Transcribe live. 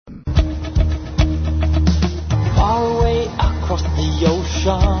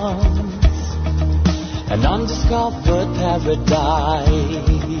oceans, an undiscovered paradise.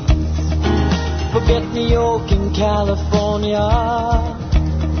 Forget New York and California,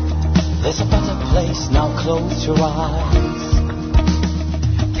 there's a better place, now close your eyes.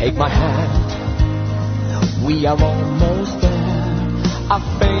 Take my hand, we are almost there, our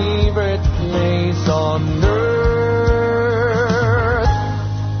favorite place on earth,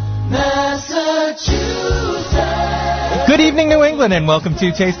 Massachusetts. Good evening, New England, and welcome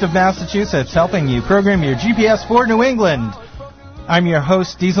to Taste of Massachusetts, helping you program your GPS for New England. I'm your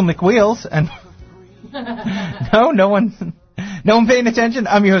host, Diesel McWheels, and no one paying attention.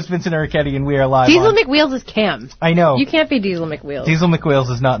 I'm your host, Vincent Ericetti, and we are live. Diesel McWheels is Cam. I know. You can't be Diesel McWheels. Diesel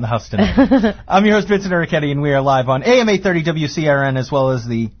McWheels is not in the house tonight. I'm your host, Vincent Ericetti, and we are live on AM 830 WCRN, as well as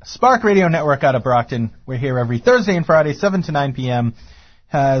the Spark Radio Network out of Brockton. We're here every Thursday and Friday, 7 to 9 p.m.,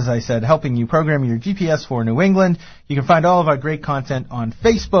 as I said, helping you program your GPS for New England. You can find all of our great content on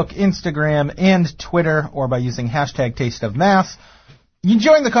Facebook, Instagram, and Twitter, or by using hashtag TasteOfMass. You can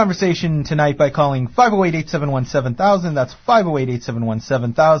join the conversation tonight by calling 508-871-7000. That's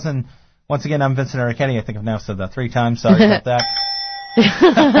 508-871-7000. Once again, I'm Vincent Ericetti. I think I've now said that 3 times. Sorry about that.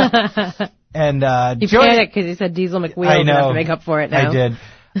 And you panicked because you said Diesel McWheels. I know. You have to make up for it now. I did.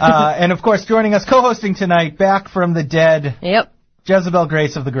 And, of course, joining us, co-hosting tonight, back from the dead. Yep. Jezebel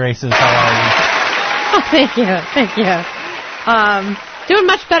Grace of the Graces. How are you? Oh, thank you. Doing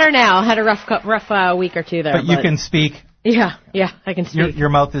much better now. Had a rough week or two there. But you can speak. Yeah, I can speak. Your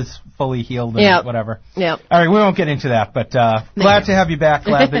mouth is fully healed and whatever. Yep. All right, we won't get into that, but glad to have you back.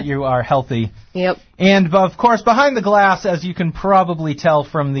 Glad that you are healthy. Yep. And, of course, behind the glass, as you can probably tell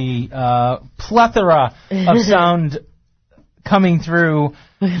from the plethora of sound coming through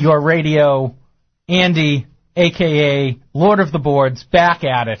your radio, Andy, a.k.a. Lord of the Boards, back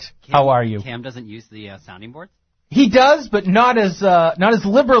at it. How are you? Cam doesn't use the sounding board? He does, but not as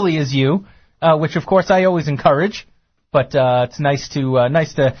liberally as you, which, of course, I always encourage. But it's nice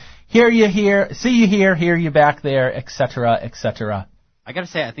to hear you here, see you here, hear you back there, etc., etc. I gotta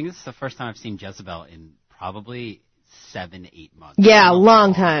say, I think this is the first time I've seen Jezebel in probably 7-8 months. Yeah,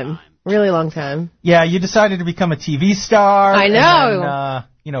 long time. Really long time. Yeah, you decided to become a TV star. I know.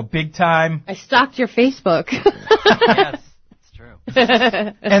 And then, big time. I stalked your Facebook. Yes, it's true.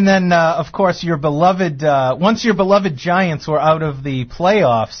 And then, of course, your beloved, once your beloved Giants were out of the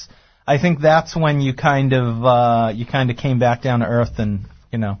playoffs, I think that's when you kind of came back down to earth and,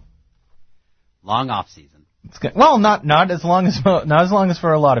 long off season. It's good. Well, not as long as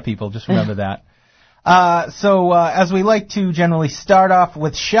for a lot of people. Just remember that. So as we like to generally start off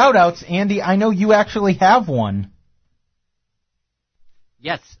with shout-outs, Andy, I know you actually have one.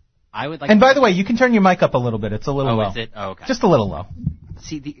 Yes, I would like. And by the way, you can turn your mic up a little bit. It's a little low. Oh, is it? Oh, okay. Just a little low.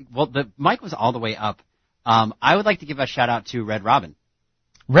 See, the mic was all the way up. I would like to give a shout-out to Red Robin.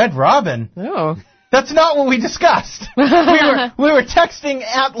 Red Robin? Oh. That's not what we discussed. we were texting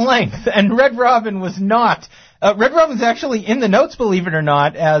at length, and Red Robin was not. Red Robin's actually in the notes, believe it or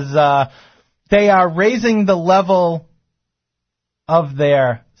not, as they are raising the level of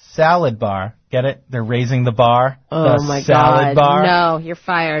their salad bar. Get it? They're raising the bar. Oh, the my salad God. bar. No, you're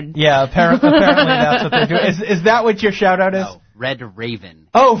fired. Yeah, apparently that's what they're doing. Is that what your shout-out is? No, Red Raven.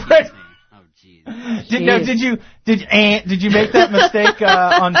 Oh, Red. Oh, jeez. Did you make that mistake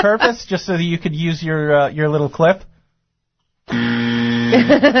on purpose just so that you could use your little clip?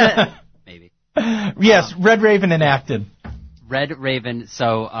 Maybe. Yes, Red Raven enacted. Red Raven.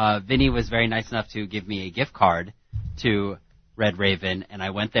 So Vinny was very nice enough to give me a gift card to Red Raven, and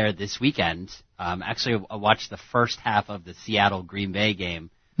I went there this weekend. Actually, I watched the first half of the Seattle Green Bay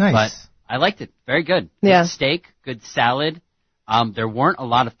game. Nice. But I liked it. Very good. Yeah. Good steak, good salad. There weren't a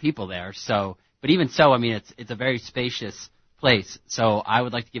lot of people there, but even so, I mean, it's a very spacious place. So I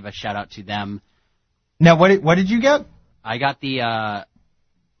would like to give a shout out to them. Now, what did you get? I got the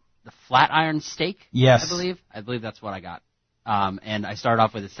Flatiron steak. Yes. I believe that's what I got. And I started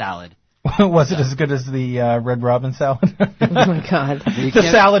off with a salad. Was it as good as the Red Robin salad? Oh, my God. The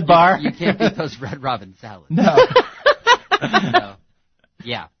salad bar? You can't beat those Red Robin salads. No. So,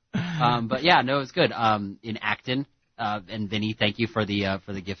 yeah. But yeah, no, it was good. In Acton, and Vinny, thank you for the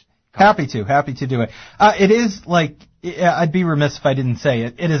gift card. Happy to do it. It is I'd be remiss if I didn't say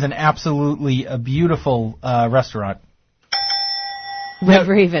it. It is an absolutely beautiful restaurant. Red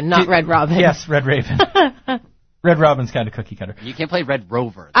Raven, not Red Robin. Yes, Red Raven. Red Robin's kind of cookie cutter. You can't play Red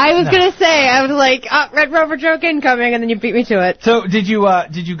Rover. I was going to say, I was like, Red Rover joke incoming, and then you beat me to it. So did you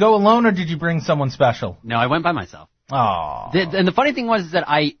go alone or did you bring someone special? No, I went by myself. Oh. And the funny thing was that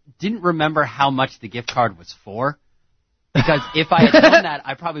I didn't remember how much the gift card was for. Because if I had done that,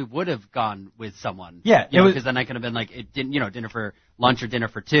 I probably would have gone with someone. Yeah, because then I could have been like, dinner for lunch or dinner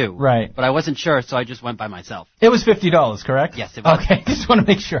for two. Right. But I wasn't sure, so I just went by myself. It was $50, correct? Yes, it was. Okay, just want to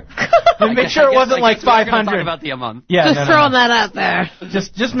make sure. Make sure it wasn't like we're not gonna $500. talk about the a month. Yeah, Just throwing that out there.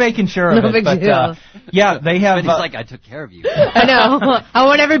 Just making sure of No it. big But deal. yeah, they have. But he's like, I took care of you. I know. I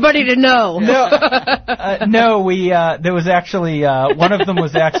want everybody to know. No, we there was actually one of them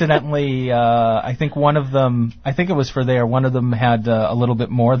was accidentally. I think one of them. I think it was for there. One of them had a little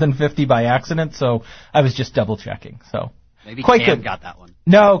bit more than 50 by accident, so I was just double checking. So Maybe quite Cam good. got that one.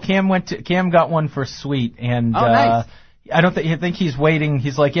 No, Cam got one for Sweet, and nice. I don't think he's waiting.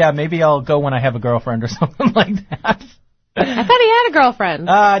 He's like, yeah, maybe I'll go when I have a girlfriend or something like that. I thought he had a girlfriend.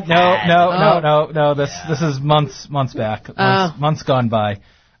 No. This is months back. Months gone by.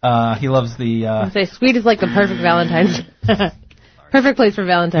 He loves the. I'd say Sweet is like the perfect Valentine's. Perfect place for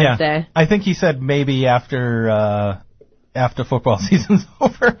Valentine's Day. I think he said maybe after football season's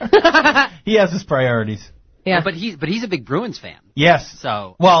over. He has his priorities. Yeah. But he's a big Bruins fan. Yes.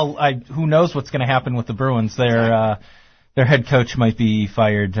 So. Well, who knows what's going to happen with the Bruins? Their head coach might be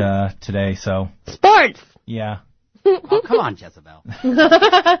fired today. So. Sports. Yeah. Oh, come on, Jezebel.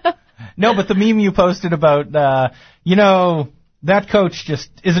 No, but the meme you posted about, that coach just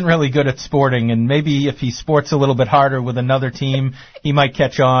isn't really good at sporting, and maybe if he sports a little bit harder with another team, he might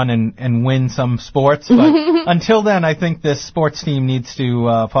catch on and win some sports. But until then, I think this sports team needs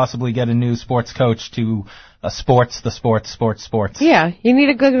to possibly get a new sports coach to sports. Yeah, you need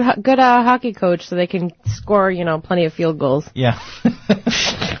a good hockey coach so they can score, plenty of field goals. Yeah.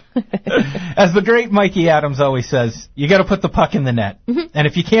 As the great Mikey Adams always says, you got to put the puck in the net. And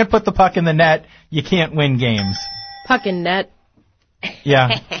if you can't put the puck in the net, you can't win games. Puck in net.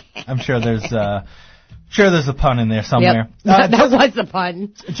 Yeah, I'm sure there's a pun in there somewhere. Yep. That was a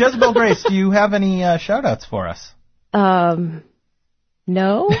pun. Jezebel Grace, do you have any shout-outs for us?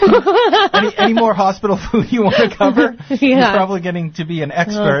 No. Any more hospital food you want to cover? Yeah. You're probably getting to be an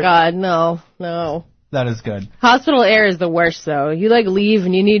expert. Oh God, no. That is good. Hospital air is the worst, though. You leave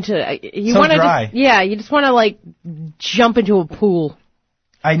and you need to. You So want to. dry. You just want to jump into a pool.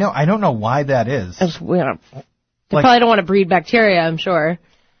 I know. I don't know why that is. They probably don't want to breed bacteria, I'm sure.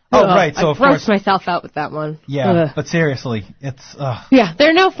 Oh, right. So I of course. grossed myself out with that one. Yeah, Ugh. but seriously, it's. Yeah,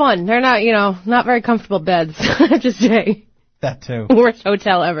 they're no fun. They're not, not very comfortable beds. I have to say. That too. Worst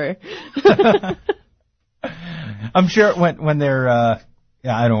hotel ever. I'm sure when they're.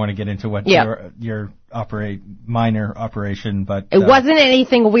 I don't want to get into what your minor operation, but it wasn't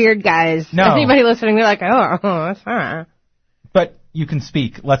anything weird, guys. No. Anybody listening, they're like, oh, that's fine. But you can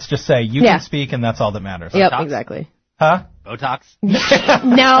speak. Let's just say you can speak, and that's all that matters. Yep, Botox? exactly. Huh? Botox?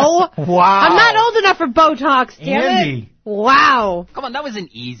 No. Wow. I'm not old enough for Botox, damn Andy. it. Wow. Come on, that was an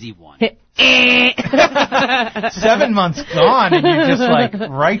easy one. 7 months gone, and you're just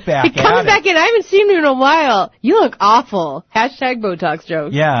right back He comes back in. I haven't seen him in a while. You look awful. Hashtag Botox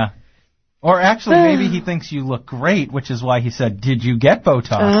joke. Yeah. Or actually, maybe he thinks you look great, which is why he said, "Did you get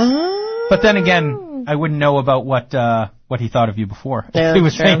Botox?" But then again, I wouldn't know about what he thought of you before. Yeah, He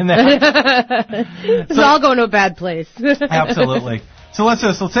was true. saying that. It's all going to a bad place. Absolutely. So let's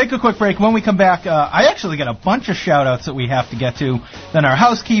take a quick break. When we come back, I actually got a bunch of shout-outs that we have to get to. Then our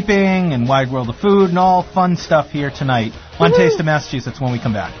housekeeping and Wide World of Food and all fun stuff here tonight on Taste of Massachusetts when we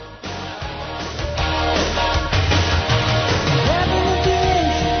come back.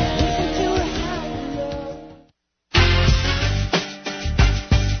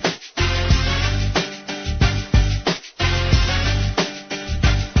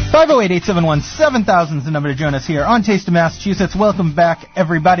 Five 508-871-7000 is the number to join us here on Taste of Massachusetts. Welcome back,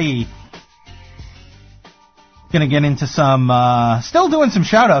 everybody. Gonna get into some, still doing some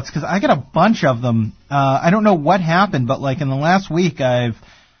shout-outs, because I got a bunch of them. I don't know what happened, but in the last week I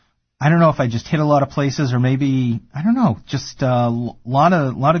don't know if I just hit a lot of places or maybe, I don't know, just a lot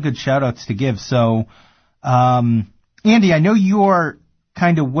of good shout-outs to give. So, Andy, I know you're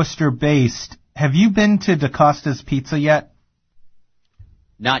kind of Worcester-based. Have you been to DaCosta's Pizza yet?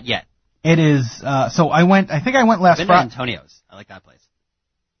 Not yet. It is, so I think I went last Been to Friday. Antonio's. I like that place.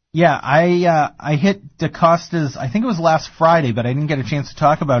 Yeah, I hit DaCosta's, I think it was last Friday, but I didn't get a chance to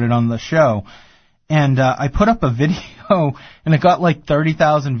talk about it on the show. And, I put up a video and it got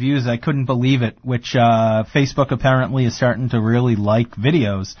 30,000 views. I couldn't believe it, which, Facebook apparently is starting to really like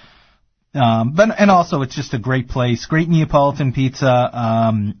videos. And also it's just a great place, great Neapolitan pizza.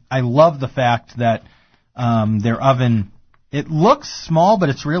 I love the fact that, their oven, it looks small, but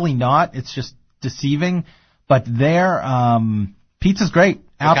it's really not. It's just deceiving. But their, pizza's great.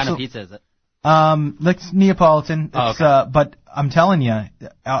 What kind of pizza is it? It's Neapolitan. Oh, okay. But I'm telling you,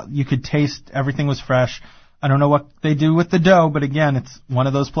 you could taste everything was fresh. I don't know what they do with the dough, but again, it's one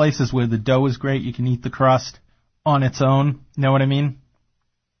of those places where the dough is great. You can eat the crust. on its own. You know what I mean?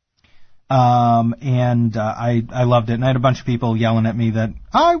 And I loved it. And I had a bunch of people yelling at me that,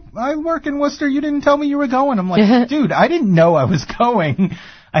 I work in Worcester, you didn't tell me you were going. I'm like, dude, I didn't know I was going.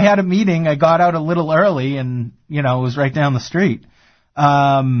 I had a meeting, I got out a little early, and, it was right down the street.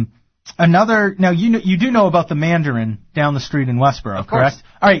 Now you do know about the Mandarin down the street in Westboro, correct?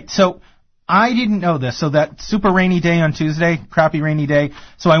 All right, so I didn't know this. So that super rainy day on Tuesday, crappy rainy day.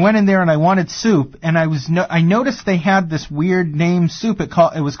 So I went in there and I wanted soup, and I noticed they had this weird name soup.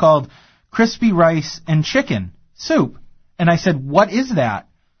 It was called crispy rice and chicken soup. And I said, what is that?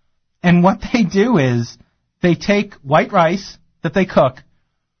 And what they do is they take white rice that they cook,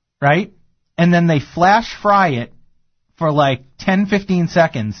 right? And then they flash fry it for like 10, 15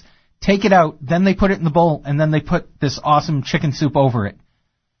 seconds, take it out, then they put it in the bowl, and then they put this awesome chicken soup over it.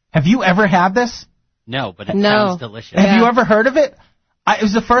 Have you ever had this? No, but it sounds delicious. Have you ever heard of it? It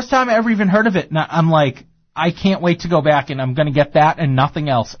was the first time I ever even heard of it, and I'm like, I can't wait to go back, and I'm going to get that and nothing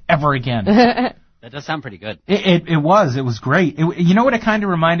else ever again. That does sound pretty good. It was great. You know what it kind of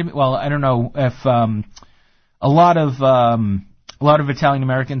reminded me? Well, I don't know if a lot of Italian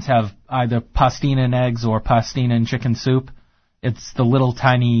Americans have either pastina and eggs or pastina and chicken soup. It's the little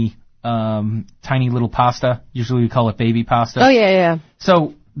tiny little pasta. Usually we call it baby pasta. Oh yeah.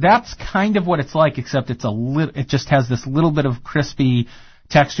 So that's kind of what it's like, except it just has this little bit of crispy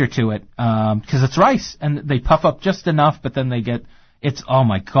texture to it, because it's rice, and they puff up just enough, but then oh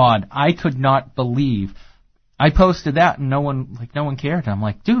my God, I could not believe. I posted that and no one cared. I'm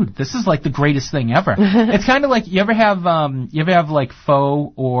like, dude, this is like the greatest thing ever. It's kind of like, you ever have like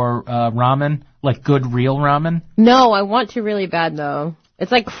pho or ramen, like good real ramen? No, I want to really bad though.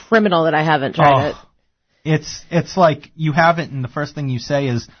 It's like criminal that I haven't tried it. It's like you haven't, and the first thing you say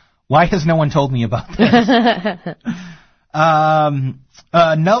is, why has no one told me about this?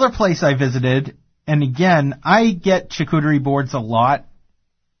 Another place I visited, and again, I get charcuterie boards a lot,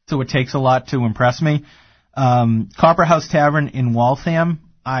 so it takes a lot to impress me. Copper House Tavern in Waltham.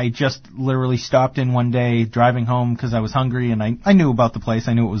 I just literally stopped in one day driving home because I was hungry, and I knew about the place.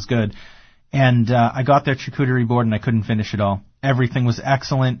 I knew it was good. And I got their charcuterie board, and I couldn't finish it all. Everything was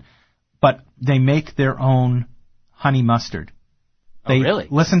excellent, but they make their own honey mustard. Oh, really?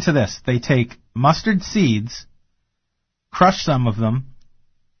 Listen to this. They take mustard seeds, crush some of them,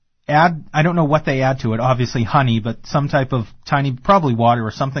 I don't know what they add to it, obviously honey, but some type of tiny, probably water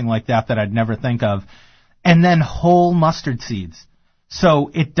or something like that I'd never think of, and then whole mustard seeds.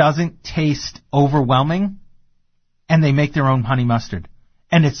 So it doesn't taste overwhelming, and they make their own honey mustard.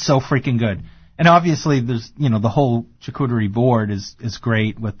 And it's so freaking good. And obviously there's, the whole charcuterie board is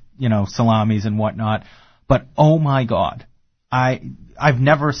great with, salamis and whatnot. But oh my God, I've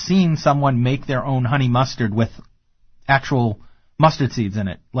never seen someone make their own honey mustard with actual mustard seeds in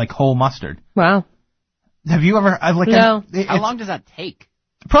it, like whole mustard. Wow. Have you ever? No. How long does that take?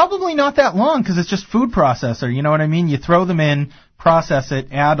 Probably not that long, because it's just food processor. You know what I mean? You throw them in, process it,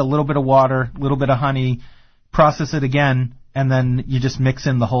 add a little bit of water, a little bit of honey, process it again, and then you just mix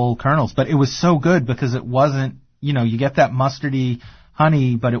in the whole kernels. But it was so good because it wasn't, you get that mustardy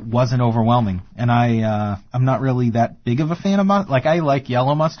honey, but it wasn't overwhelming. And I'm not really that big of a fan of mustard. Like, I like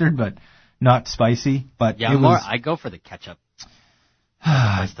yellow mustard, but not spicy. But yeah, I go for the ketchup.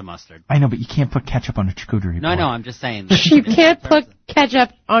 As the mustard. I know, but you can't put ketchup on a charcuterie board. No, I'm just saying. You can't put ketchup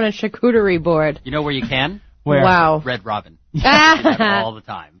on a charcuterie board. You know where you can? Where? Wow. Red Robin. All the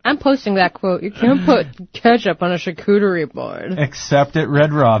time. I'm posting that quote. You can't put ketchup on a charcuterie board. Except at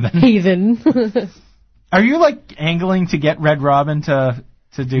Red Robin. Heathen. Are you like angling to get Red Robin to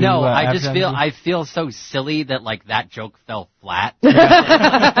do? No, I feel so silly that like that joke fell flat.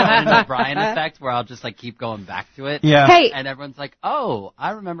 The Brian effect, where I'll just like keep going back to it. Yeah. Hey, and everyone's like, "Oh,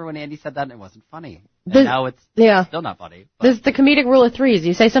 I remember when Andy said that and it wasn't funny." And now it's still not funny. But. This is the comedic rule of threes.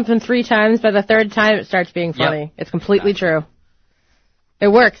 You say something 3 times, by the 3rd time it starts being funny. Yep. It's completely true. It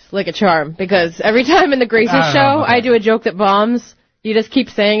works like a charm, because every time in the Gracie show I do a joke that bombs. You just keep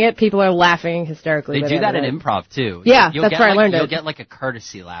saying it, people are laughing hysterically. They do that in improv, too. Yeah, that's where I learned it. You'll get like a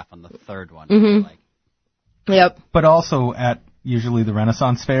courtesy laugh on the 3rd one. Mm-hmm. Yep. But also at usually the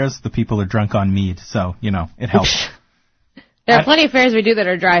Renaissance fairs, the people are drunk on mead, so, it helps. There are plenty of fairs we do that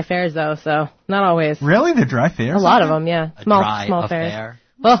are dry fairs, though, so not always. Really? They're dry fairs? A lot of them, yeah. Small fairs. Fair.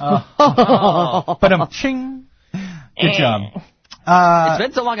 But ching. Good job. It's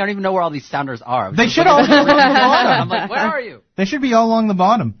been so long, I don't even know where all these sounders are. They should all be along the bottom. I'm like, where are you? They should be all along the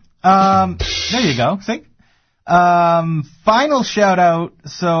bottom. There you go. See? Final shout out.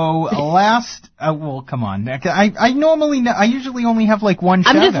 So well, come on. I usually only have like one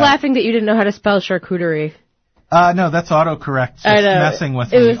shout out. I'm just laughing that you didn't know how to spell charcuterie. No, that's autocorrect. Just messing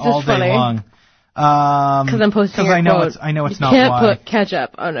with me all day long. Because I'm posting your I know quote. I know it's you not can't why. put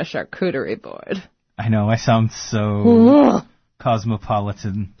ketchup on a charcuterie board. I know, I sound so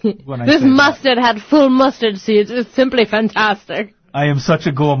cosmopolitan when I This say that. mustard had full mustard seeds. It's simply fantastic. I am such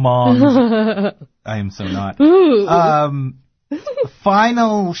a gourmand. I am so not. Ooh.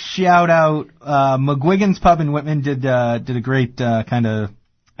 Final shout out. McGuigan's Pub in Whitman did a great kind of.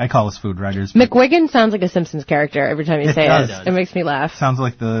 I call us food writers. McGuigan sounds like a Simpsons character every time you It say does. it. It makes me laugh. Sounds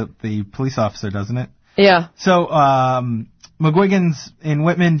like the police officer, doesn't it? Yeah. So McGuigan's in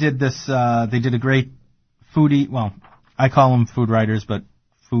Whitman did this. They did a great foodie. Well, I call them food writers, but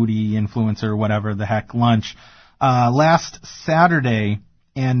foodie influencer, whatever the heck, lunch last Saturday.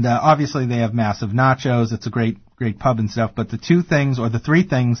 And obviously they have massive nachos. It's a great pub and stuff. But the two things, or the three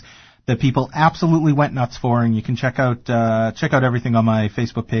things, that people absolutely went nuts for, and you can check out everything on my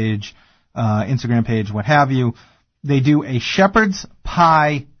Facebook page, Instagram page, what have you. They do a shepherd's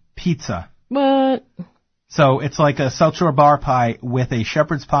pie pizza. What? So it's like a South Shore bar pie with a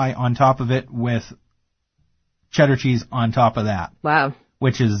shepherd's pie on top of it with cheddar cheese on top of that. Wow.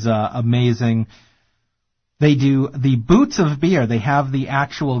 Which is amazing. They do the boots of beer. They have the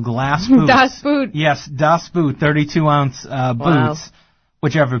actual glass boots. Das Boot. Yes, Das Boot, 32-ounce boots,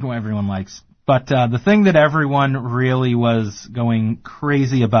 which everyone likes. But the thing that everyone really was going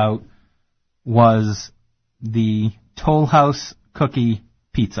crazy about was the Toll House cookie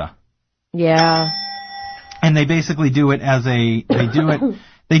pizza. Yeah. And they basically do it as a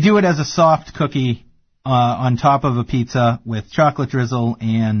soft cookie on top of a pizza with chocolate drizzle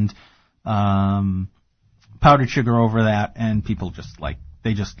and powdered sugar over that, and people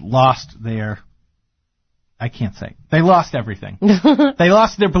they just lost their, I can't say, they lost everything. They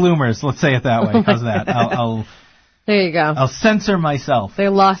lost their bloomers, let's say it that way. How's that? I'll there you go. I'll censor myself. They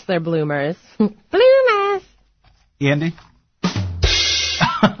lost their bloomers. Bloomers! Andy?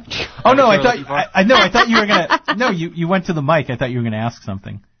 Oh no, I thought you were gonna, no, you went to the mic, I thought you were gonna ask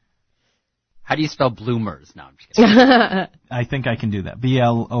something. How do you spell bloomers? No, I'm just kidding. I think I can do that.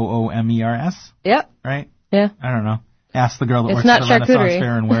 Bloomers? Yep. Right? Yeah. I don't know. Ask the girl that works not at the Renaissance charcuterie.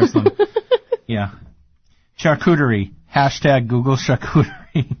 Fair and wears them. Yeah. Charcuterie. Hashtag Google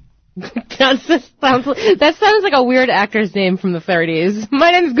charcuterie. That sounds like a weird actor's name from the 30s.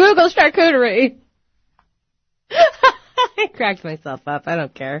 My name's Google Charcuterie. I cracked myself up. I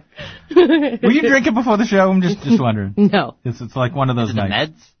don't care. Were you drinking before the show? I'm just wondering. No. It's like one of those Is it the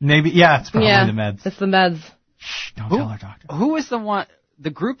nights. meds? Maybe. Yeah, it's probably Yeah, the meds. it's the meds. Shh, don't tell our doctor. Who was the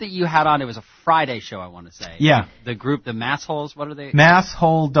group that you had on? It was a Friday show, I want to say. Yeah. The group, the Massholes, what are they?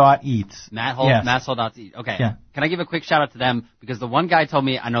 Masshole.eats. Masshole, Yes. Masshole.eat. Okay. Yeah. Can I give a quick shout out to them? Because the one guy told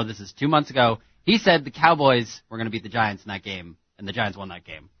me, I know this is 2 months ago, he said the Cowboys were going to beat the Giants in that game, and the Giants won that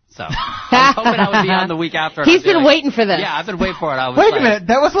game. So, I was hoping I would be on the week after. He's been waiting for this. Yeah, I've been waiting for it. I was Wait a minute.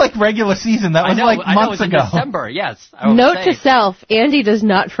 That was like regular season. That was I know, like I know, it months was in ago. December, yes. I will Note say. to self, Andy does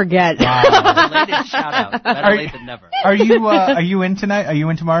not forget. Belated shout out. Better late than never. Are you in tonight? Are you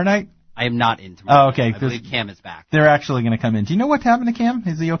in tomorrow night? I am not in tomorrow. Oh, okay. I believe Cam is back. They're actually going to come in. Do you know what happened to Cam?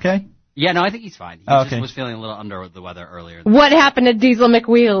 Is he okay? Yeah, no, I think he's fine. He Okay. just was feeling a little under the weather earlier. What happened to Diesel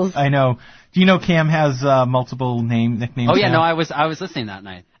McWheels? I know. Do you know Cam has multiple nicknames? Oh yeah, now? no, I was listening that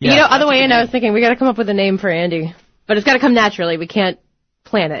night. Yeah. You know, on the That's a way good in, I name. was thinking we got to come up with a name for Andy, but it's got to come naturally. We can't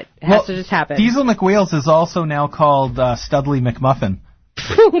plan it. It has to just happen. Diesel McWheels is also now called Studley McMuffin.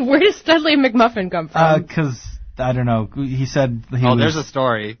 Where does Studley McMuffin come from? Because I don't know. He said he was. There's a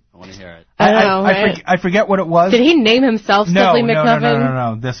story. I want to hear it. I don't know. I forget what it was. Did he name himself Studley McMuffin?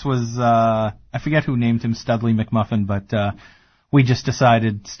 No. This was I forget who named him Studley McMuffin, but we just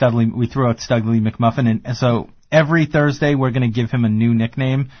decided we threw out Studley McMuffin, and so every Thursday we're going to give him a new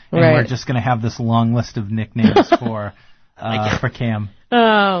nickname, and Right. we're just going to have this long list of nicknames for Cam.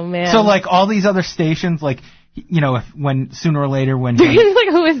 Oh man. So like all these other stations, like when sooner or later when he, He's like,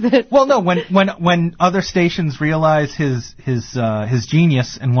 who is this? well, no, when other stations realize his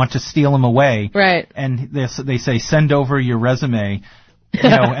genius and want to steal him away, Right. and they say send over your resume,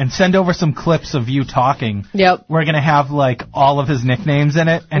 and send over some clips of you talking. Yep. We're gonna have like all of his nicknames in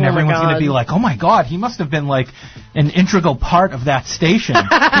it, and Oh my everyone's gonna God. be like, "Oh my God, he must have been like an integral part of that station."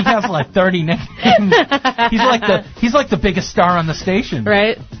 He has like 30 nicknames. He's like the biggest star on the station.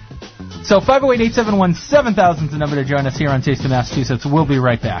 Right. So 508-871-7000 is the number to join us here on Taste of Massachusetts. We'll be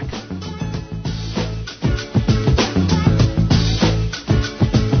right back.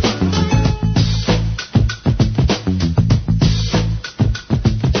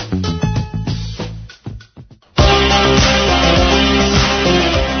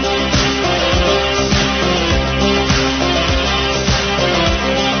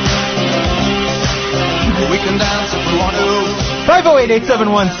 We can dance if we want to.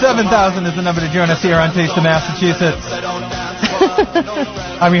 888-871-7000 is the number to join us here on Taste of Massachusetts.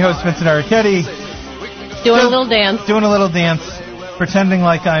 I'm your host, Vincent Arricchetti. Doing a little dance. Doing a little dance, pretending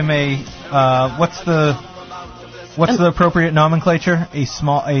like I'm a, what's the appropriate nomenclature?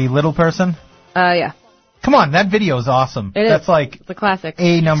 A little person? Yeah. Come on, that video is awesome. That's like it's a classic.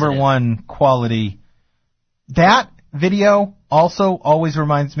 number one quality. That video also always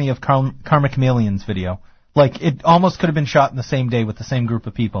reminds me of Karma Chameleon's video. Like, it almost could have been shot in the same day with the same group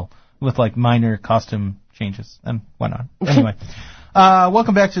of people with, like, minor costume changes and whatnot. Anyway,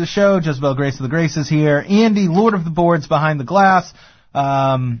 welcome back to the show. Jezebel Grace of the Graces here. Andy, Lord of the Boards, behind the glass.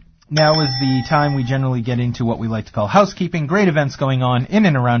 Now is the time we generally get into what we like to call housekeeping. Great events going on in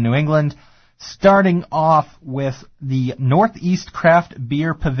and around New England. Starting off with the Northeast Craft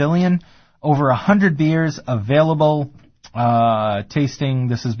Beer Pavilion. Over 100 beers available. Tasting.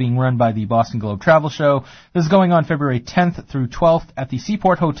 This is being run by the Boston Globe Travel Show. This is going on February 10th through 12th at the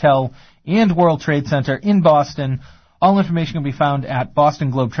Seaport Hotel and World Trade Center in Boston. All information can be found at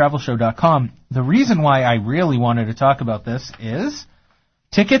bostonglobetravel.show.com. The reason why I really wanted to talk about this is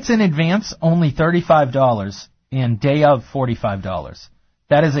tickets in advance only $35 and day of $45.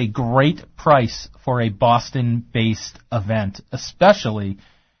 That is a great price for a Boston-based event, especially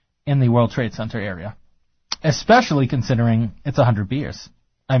in the World Trade Center area. Especially considering it's 100 beers.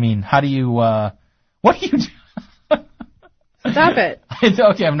 I mean, how do you, what do you do? Stop it. It's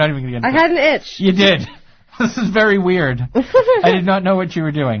okay, I'm not even going to get into it. I had an itch. You did. This is very weird. I did not know what you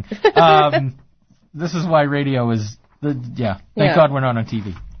were doing. This is why radio is, Thank God we're not on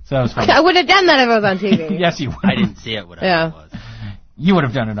TV. So that was fun. I would have done that if I was on TV. Yes, you would. I didn't see it, whatever it was. You would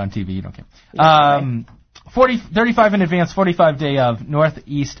have done it on TV, you don't care. 35 in advance, 45 day of,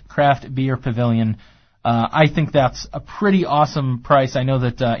 Northeast Craft Beer Pavilion. I think that's a pretty awesome price. I know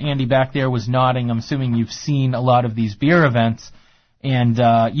that Andy back there was nodding. I'm assuming you've seen a lot of these beer events. And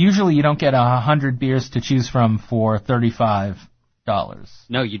usually you don't get 100 beers to choose from for $35.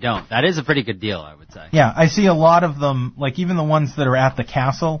 No, you don't. That is a pretty good deal, I would say. Yeah, I see a lot of them, like even the ones that are at the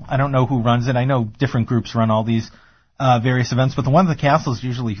castle. I don't know who runs it. I know different groups run all these various events, but the one at the castle is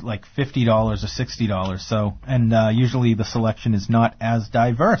usually like $50 or $60. So, and usually the selection is not as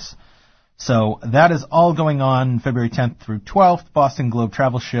diverse. So that is all going on February 10th through 12th,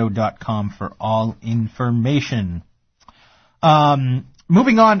 BostonGlobeTravelShow.com for all information.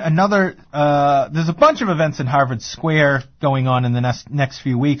 Moving on, there's a bunch of events in Harvard Square going on in the next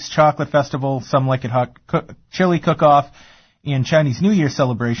few weeks. Chocolate Festival, Some Like It Hot, Chili Cook-Off, and Chinese New Year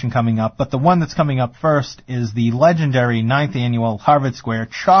celebration coming up. But the one that's coming up first is the legendary 9th annual Harvard Square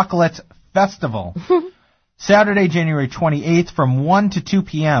Chocolate Festival. Saturday, January 28th from 1 to 2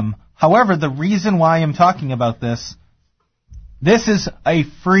 p.m. However, the reason why I'm talking about this is a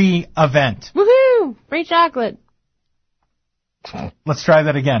free event. Woohoo! Free chocolate. Let's try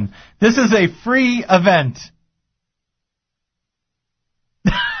that again. This is a free event.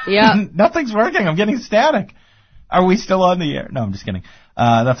 Yeah. Nothing's working. I'm getting static. Are we still on the air? No, I'm just kidding.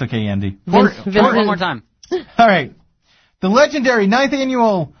 That's okay, Andy. One more time. All right. The legendary 9th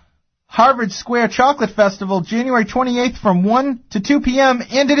annual Harvard Square Chocolate Festival, January 28th from 1 to 2 p.m.,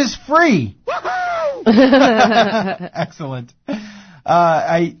 and it is free. Excellent.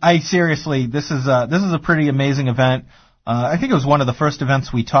 I seriously, this is a pretty amazing event. I think it was one of the first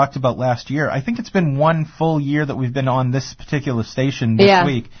events we talked about last year. I think it's been one full year that we've been on this particular station this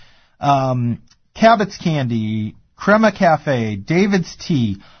week. Cabot's Candy, Crema Cafe, David's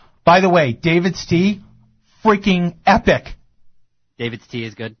Tea. By the way, David's Tea, freaking epic. David's Tea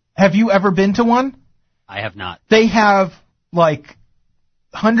is good. Have you ever been to one? I have not. They have, like,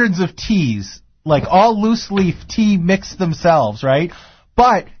 hundreds of teas, like all loose leaf tea mixed themselves, right?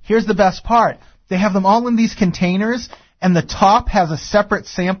 But here's the best part. They have them all in these containers, and the top has a separate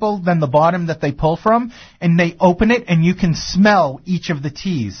sample than the bottom that they pull from, and they open it, and you can smell each of the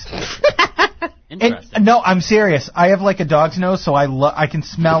teas. Interesting. No, I'm serious. I have, like, a dog's nose, so I can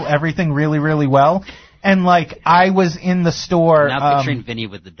smell everything really, really well. And, like, I was in the store. I'm now picturing Vinny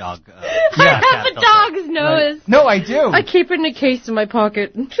with the dog. I have a dog's nose. Right. No, I do. I keep it in a case in my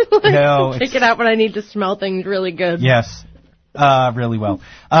pocket. No. Take it out when I need to smell things really good. Yes. Really well.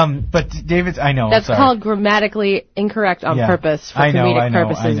 But David's, I know. That's called grammatically incorrect on purpose for comedic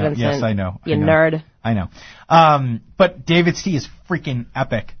purposes, Vincent. Yes, I know. You nerd. I know. But David's tea is freaking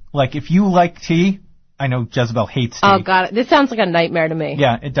epic. Like, if you like tea, I know Jezebel hates tea. Oh, God. This sounds like a nightmare to me.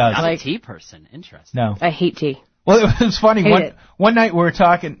 Yeah, it does. I'm a tea person. Interesting. No. I hate tea. Well, it was funny. One night we were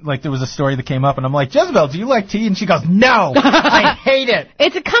talking, like, there was a story that came up, and I'm like, Jezebel, do you like tea? And she goes, no, I hate it.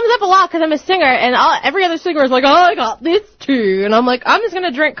 It comes up a lot because I'm a singer, and every other singer is like, oh, I got this tea. And I'm like, I'm just going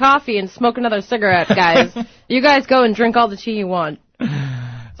to drink coffee and smoke another cigarette, guys. You guys go and drink all the tea you want.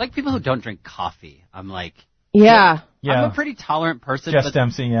 It's like people who don't drink coffee. I'm like, Yeah. Yeah. I'm a pretty tolerant person. Just but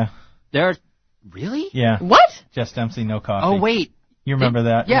Dempsey, yeah. There, really? Yeah. What? Just Dempsey, no coffee. Oh wait, You remember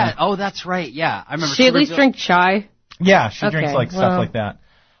that? Yeah. Oh, that's right. Yeah, I remember. She at least drink chai. Yeah, she Okay, drinks like well. stuff like that.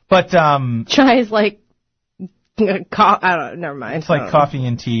 But Chai is like, I don't. Never mind. it's like coffee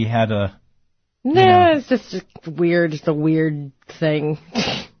and tea had a. Nah, it's just weird. It's a weird thing.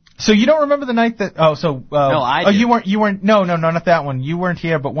 So you don't remember the night that? Oh, so No, I Oh, do. you weren't. No, not that one. You weren't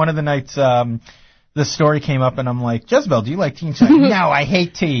here. But one of the nights, the story came up, and I'm like, Jezebel, do you like tea? And she's like, no, I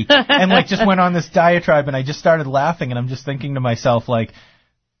hate tea. And like just went on this diatribe, and I just started laughing, and I'm just thinking to myself, like,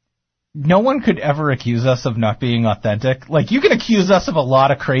 no one could ever accuse us of not being authentic. Like, you can accuse us of a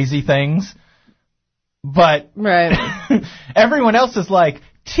lot of crazy things, but Right. everyone else is like,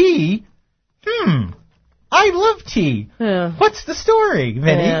 tea? I love tea. Yeah. What's the story,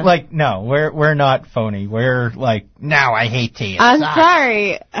 Vinny? Yeah. Like, no, we're not phony. We're like, no, I hate tea. It I'm sucks."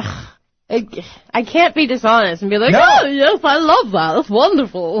 sorry. I can't be dishonest and be like, No. oh yes, I love that. That's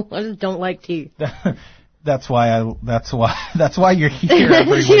wonderful. I just don't like tea. That's why you're here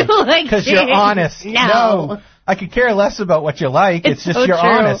every You week. like Because tea? you're honest. No. I could care less about what you like. It's just so you're true.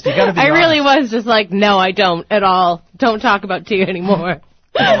 honest. You gotta be I honest. really was just like, no, I don't at all. Don't talk about tea anymore.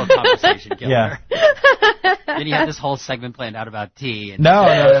 Whole conversation killer. Yeah. Then you had this whole segment planned out about tea. And No,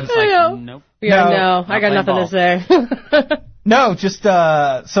 it's I know. like, nope. Yeah, No, no, I got not nothing playing to say. No, just,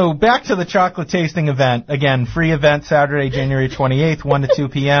 so back to the chocolate tasting event. Again, free event Saturday, January 28th, 1 to 2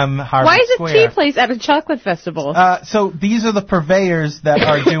 p.m., Harvard Why is a Square. tea place at a chocolate festival? So these are the purveyors that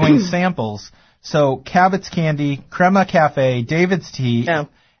are doing samples. So Cabot's Candy, Crema Cafe, David's Tea, Oh.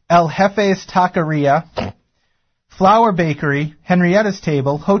 El Jefe's Taqueria, Flower Bakery, Henrietta's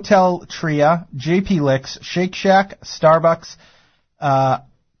Table, Hotel Tria, JP Licks, Shake Shack, Starbucks,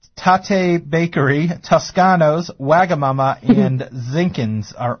 Tate Bakery, Toscano's, Wagamama, and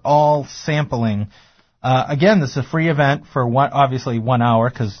Zinkins are all sampling. Again, this is a free event for obviously 1 hour,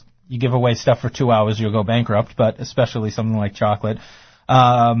 because you give away stuff for 2 hours, you'll go bankrupt, but especially something like chocolate,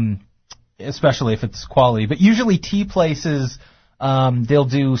 especially if it's quality. But usually tea places, they'll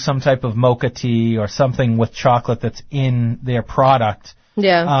do some type of mocha tea or something with chocolate that's in their product.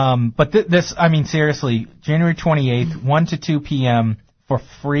 Yeah. But this, I mean, seriously, January 28th, 1 to 2 p.m. for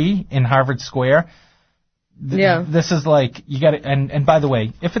free in Harvard Square. Yeah. This is like, you gotta, and by the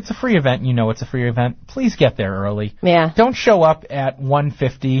way, if it's a free event, you know it's a free event, please get there early. Yeah. Don't show up at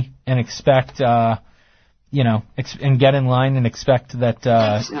 1:50 and expect, and get in line and expect that,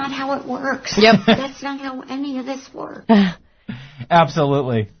 That's not how it works. Yep. That's not how any of this works.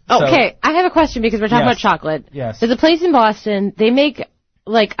 absolutely. So- Okay, I have a question because we're talking Yes. about chocolate. Yes. There's a place in Boston, they make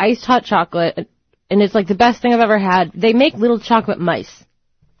like iced hot chocolate, and it's like the best thing I've ever had. They make little chocolate mice.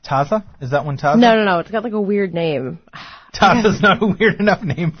 Taza? Is that one Taza? No, it's got like a weird name. Taza's not a weird enough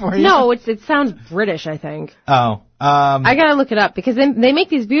name for you? No, it sounds British, I think. Oh. I gotta look it up because they make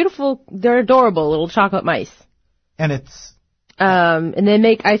these beautiful, they're adorable little chocolate mice. And it's And they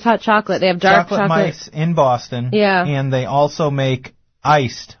make iced hot chocolate. They have dark chocolate mice in Boston. Yeah. And they also make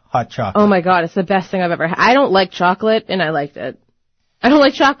iced hot chocolate. Oh my god, it's the best thing I've ever had. I don't like chocolate, and I liked it. I don't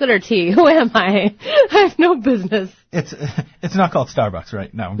like chocolate or tea. Who am I? I have no business. It's not called Starbucks,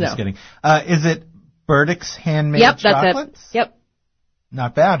 right? No, I'm just No. kidding. Is it Burdick's handmade Yep, chocolates? that's it. Yep.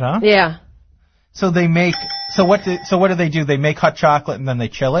 Not bad, huh? Yeah. So they make. So what do they do? They make hot chocolate and then they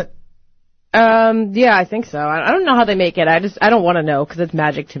chill it. Yeah, I think so. I don't know how they make it. I don't want to know because it's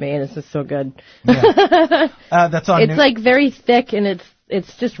magic to me and it's just so good. Yeah. That's on. It's like very thick and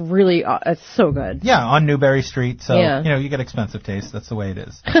it's just really, it's so good. Yeah, on Newberry Street. So Yeah. you get expensive taste. That's the way it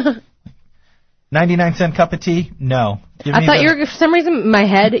is. 99-cent cup of tea? No. Give I me thought the- you were, for some reason, in my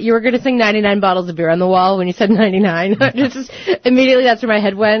head, you were going to sing 99 bottles of beer on the wall when you said 99. Just immediately that's where my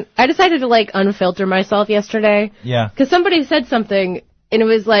head went. I decided to unfilter myself yesterday. Yeah. Because somebody said something, and it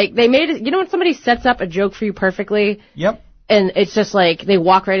was like, they made it, when somebody sets up a joke for you perfectly, Yep. and it's just like, they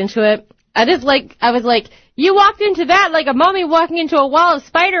walk right into it. I was like, you walked into that like a mummy walking into a wall of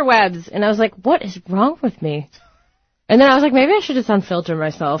spider webs. And I was like, what is wrong with me? And then I was like, maybe I should just unfilter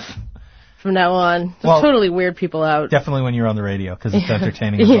myself from now on. Just Well, totally weird people out. Definitely when you're on the radio because it's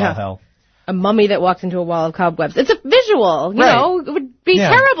entertaining as Yeah. all hell. A mummy that walks into a wall of cobwebs. It's a visual, you Right. know. It would be Yeah.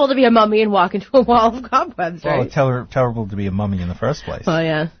 terrible to be a mummy and walk into a wall of cobwebs, Well, right? it's terrible to be a mummy in the first place. Oh,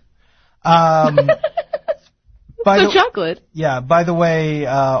 yeah. By So the- chocolate. Yeah, by the way,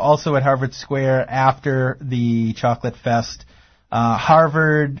 also at Harvard Square after the Chocolate Fest,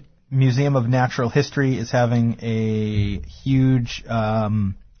 Harvard Museum of Natural History is having a huge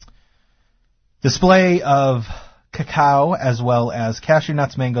display of cacao as well as cashew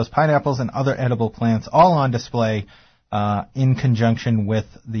nuts, mangoes, pineapples, and other edible plants all on display in conjunction with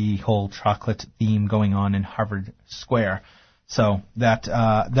the whole chocolate theme going on in Harvard Square. So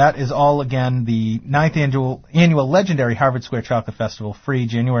that is all, again, the 9th annual legendary Harvard Square Chocolate Festival, free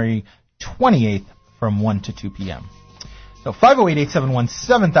January 28th from 1 to 2 p.m. So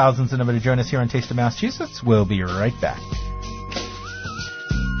 508-871-7000 is the number to join us here on Taste of Massachusetts. We'll be right back.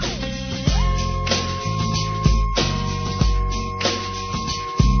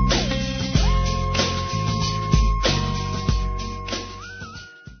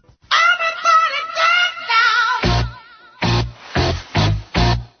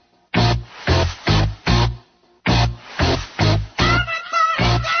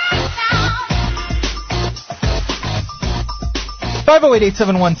 Five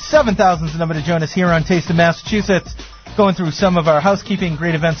 508-871-7000 is the number to join us here on Taste of Massachusetts. Going through some of our housekeeping,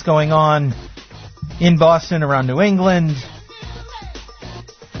 great events going on in Boston, around New England.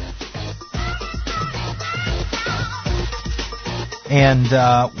 And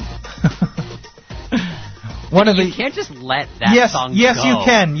one of the you can't just let that song go. Yes, you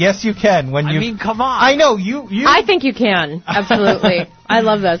can. Yes, you can. When I mean, come on. I know you. I think you can. Absolutely. I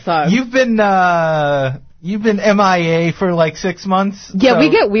love that song. You've been MIA for like 6 months. Yeah, so.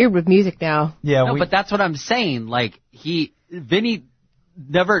 we get weird with music now. Yeah, no, but that's what I'm saying. Like Vinny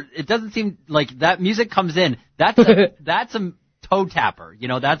never. It doesn't seem like that music comes in. That's a toe tapper. You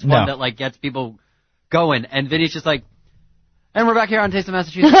know, that's one that like gets people going. And Vinny's just like, and we're back here on Taste of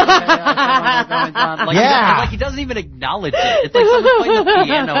Massachusetts. Like he doesn't even acknowledge it. It's like someone playing the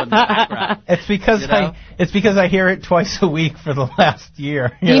piano in the background. It's because I hear it twice a week for the last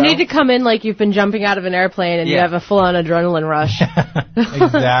year. You need to come in like you've been jumping out of an airplane and you have a full-on adrenaline rush.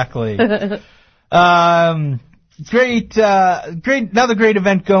 Exactly. Great. Another great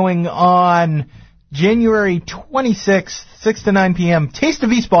event going on January 26th, 6 to 9 p.m. Taste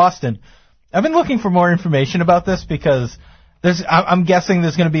of East Boston. I've been looking for more information about this because I'm guessing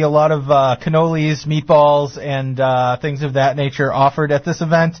there's going to be a lot of cannolis, meatballs, and things of that nature offered at this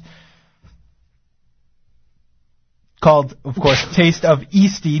event. Called, of course, Taste of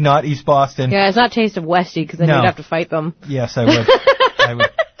Eastie, not East Boston. Yeah, it's not Taste of Westie, because then you'd have to fight them. Yes, I would. I would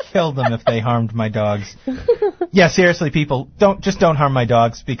kill them if they harmed my dogs. Yeah, seriously, people, don't harm my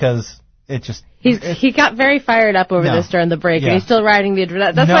dogs, because it just... He got very fired up over this during the break, and he's still riding the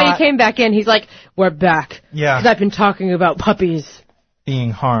adrenaline. That's why he came back in. He's like, we're back. Yeah. Because I've been talking about puppies. Being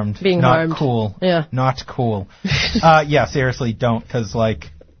harmed. Not cool. Yeah. Not cool. Yeah, seriously, don't, because,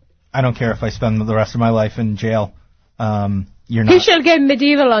 like, I don't care if I spend the rest of my life in jail. You're not. You shall get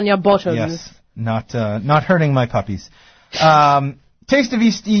medieval on your bottoms. Yes. Not hurting my puppies. Taste of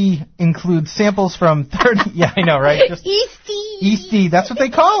Eastie includes samples from 30... Yeah, I know, right? Just Eastie, that's what they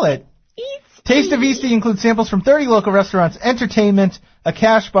call it. Taste of Eastie includes samples from 30 local restaurants, entertainment, a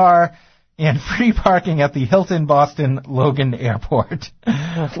cash bar, and free parking at the Hilton Boston Logan Airport.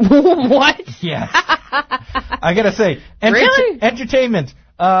 What? Yes. I gotta say, really? Entertainment.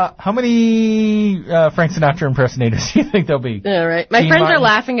 How many Frank Sinatra impersonators do you think there'll be? Yeah, right. My friends are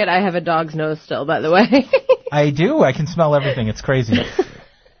laughing at I have a dog's nose still, by the way. I do. I can smell everything. It's crazy.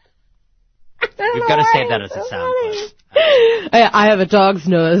 We've got to save that as a sound clip. I have a dog's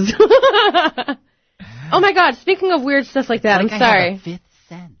nose. Oh my God! Speaking of weird stuff like that, I'm sorry. I have a fifth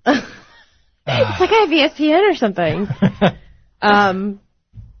sense. It's like I have ESPN or something. What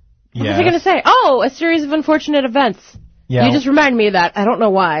was I going to say? Oh, a series of unfortunate events. Yeah. You just reminded me of that. I don't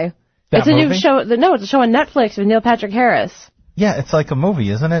know why. It's a new show. No, it's a show on Netflix with Neil Patrick Harris. Yeah, it's like a movie,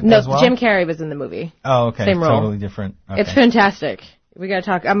 isn't it? No, as well? Jim Carrey was in the movie. Oh, okay. Same role. Totally different. Okay. It's fantastic. We got to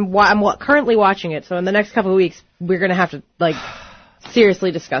talk. I'm currently watching it, so in the next couple of weeks, we're going to have to, like,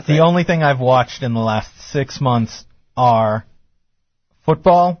 seriously discuss it. The only thing I've watched in the last 6 months are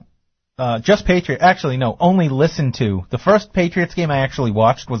football, just Patriots. Actually, no, only listened to. The first Patriots game I actually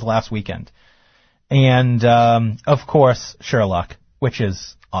watched was last weekend. And, of course, Sherlock, which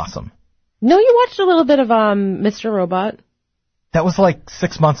is awesome. No, you watched a little bit of Mr. Robot. That was like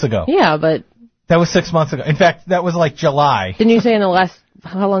 6 months ago. Yeah, but... That was 6 months ago. In fact, that was like July. Didn't you say in the last...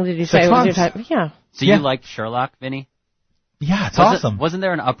 How long did you say? 6 months. Yeah. So you liked Sherlock, Vinny? Yeah, it's awesome. Wasn't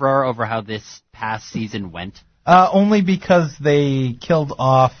there an uproar over how this past season went? Only because they killed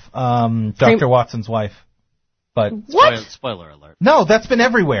off Dr. Watson's wife. But What? Spoiler alert. No, that's been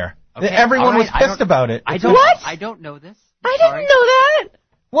everywhere. Okay, Everyone was pissed about it. I don't know this. I didn't know that.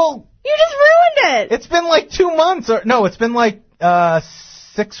 Well, You just ruined it. it's been like 2 months, or no, it's been like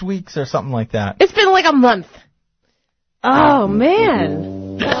 6 weeks or something like that. It's been like a month. Oh,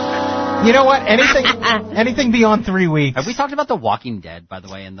 man. You know what? Anything beyond 3 weeks. Have we talked about The Walking Dead, by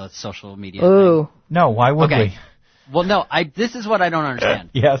the way, in the social media? Ooh. No, why would Okay. we? Well, no. This is what I don't understand.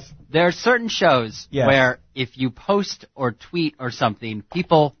 Yes. There are certain shows Yes. where if you post or tweet or something,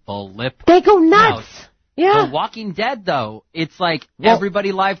 people flip. They go nuts. out. Yeah. The Walking Dead, though, it's like Well-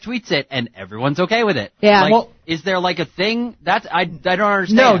 everybody live tweets it and everyone's okay with it. Yeah. Like, Well- is there like a thing that I don't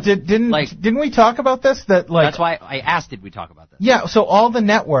understand? No, didn't we talk about this? That like That's why I asked, did we talk about this? yeah. So all the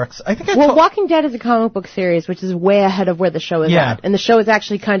networks, I think I Well, told- Walking Dead is a comic book series, which is way ahead of where the show is Yeah. at, and the show is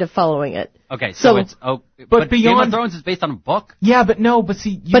actually kind of following it. Okay, So- so it's but Game beyond- of Thrones is based on a book. yeah, but see,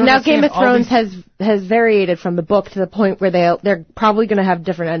 you But don't now understand Game of all Thrones these- has variated from the book to the point where they're probably going to have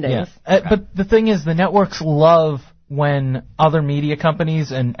different endings. Yeah. But the thing is, the networks love when other media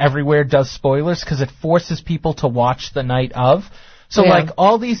companies and everywhere does spoilers because it forces people to watch the night of. So, Yeah. like,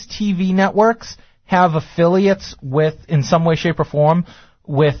 all these TV networks have affiliates with, in some way, shape, or form,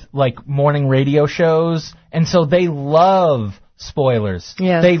 with, like, morning radio shows, and so they love spoilers.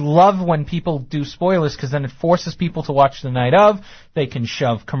 Yeah. They love when people do spoilers because then it forces people to watch the night of. They can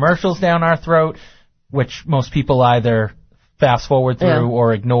shove commercials down our throat, which most people either fast forward through Yeah.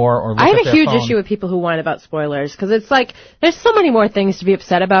 or ignore or look I have at a their huge phone. issue with people who whine about spoilers because it's like there's so many more things to be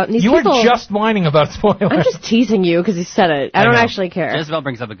upset about. And these You people, were just whining about spoilers. I'm just teasing you because you said it. I don't know. actually care. Jezebel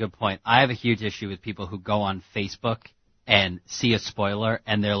brings up a good point. I have a huge issue with people who go on Facebook and see a spoiler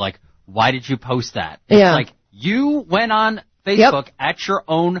and they're like, why did you post that? It's Yeah. like, you went on Facebook at your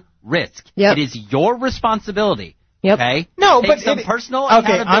own risk. Yep. It is your responsibility. Yep. Okay? No, Take but some it- personal okay,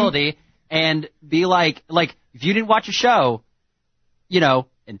 accountability and be like, if you didn't watch a show,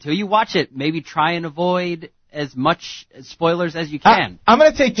 until you watch it, maybe try and avoid as much spoilers as you can. I'm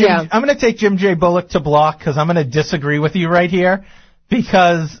going to take Jim. Yeah. I'm going to take Jim J. Bullock to block because I'm going to disagree with you right here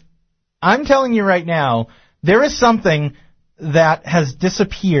because I'm telling you right now there is something that has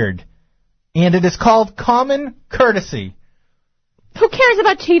disappeared, and it is called common courtesy. Who cares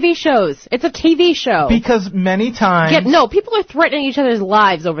about TV shows? It's a TV show. Because many times, People are threatening each other's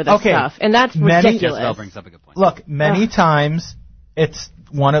lives over this Okay. stuff, and that's Many- Jezebel ridiculous. brings up a good point. look, many times it's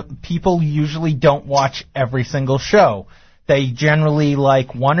people usually don't watch every single show. They generally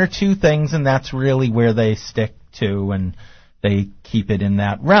like one or two things, and that's really where they stick to, and they keep it in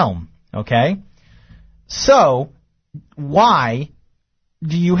that realm. Okay? So, why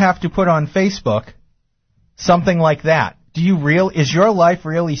do you have to put on Facebook something like that? Is your life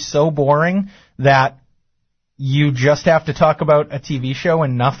really so boring that you just have to talk about a TV show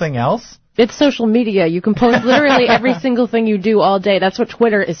and nothing else? It's social media. You can post literally every single thing you do all day. That's what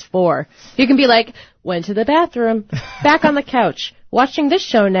Twitter is for. You can be like, went to the bathroom, back on the couch, watching this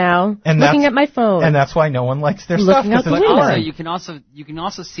show now, And looking that's- at my phone. And that's why no one likes their Looking stuff out because the it's window. Also, boring. you can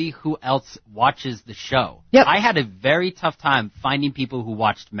also see who else watches the show. Yep. I had a very tough time finding people who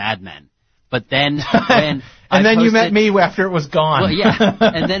watched Mad Men. But then when And then you met posted- me after it was gone. Well, yeah.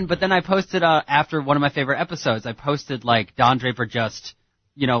 But then I posted after one of my favorite episodes, I posted like Don Draper just,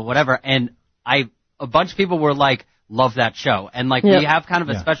 whatever, and a bunch of people were like, love that show. And like Yep. we have kind of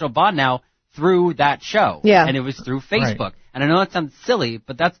a Yeah. special bond now through that show. Yeah. And it was through Facebook. Right. And I know that sounds silly,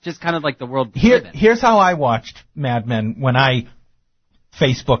 but that's just kind of like the world we live in. Here's how I watched Mad Men when I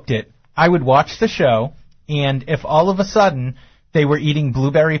Facebooked it. I would watch the show, and if all of a sudden they were eating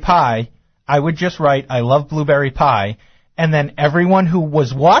blueberry pie, I would just write, I love blueberry pie, and then everyone who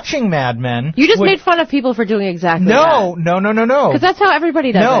was watching Mad Men you just would, made fun of people for doing exactly No, that. no. Because that's how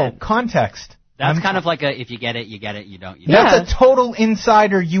everybody does No, it. context. That's I'm- kind of like if you get it, you get it, you don't. You Yeah. don't. That's a total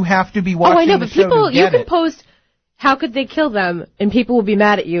insider. You have to be watching Oh, I know, the but show people, to you get can it. post, how could they kill them, and people will be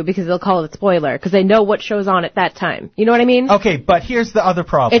mad at you because they'll call it a spoiler, because they know what show's on at that time. You know what I mean? Okay, but here's the other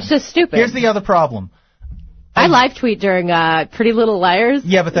problem. It's just stupid. Here's the other problem. I live tweet during Pretty Little Liars.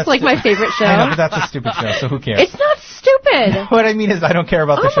 Yeah, but that's it's like my favorite show. I know, but that's a stupid show, so who cares? It's not stupid. What I mean is I don't care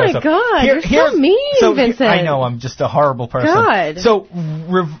about the Oh show. my so God, you're so here's- mean, so Vincent. I know, I'm just a horrible person. God. So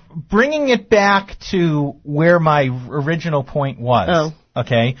bringing it back to where my original point was,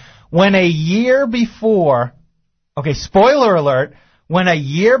 okay, when a year before, okay, spoiler alert, when a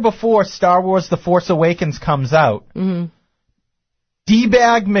year before Star Wars The Force Awakens comes out,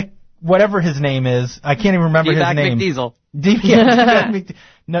 D-Bag whatever his name is, I can't even remember his D-Bag name. McDiesel.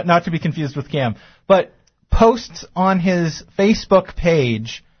 Not to be confused with Cam, but posts on his Facebook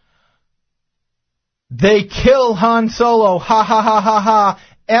page, they kill Han Solo, ha ha ha ha ha,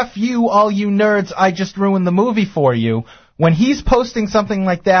 F you all you nerds, I just ruined the movie for you. When he's posting something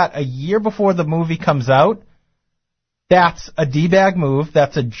like that a year before the movie comes out, that's a D-bag move,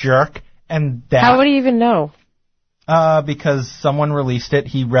 that's a jerk, and that... How would he even know? Because someone released it,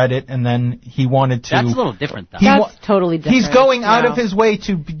 he read it, and then he wanted to... That's a little different, though. That's totally different. He's going out No. of his way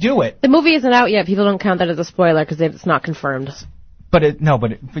to do it. The movie isn't out yet. People don't count that as a spoiler because it's not confirmed. But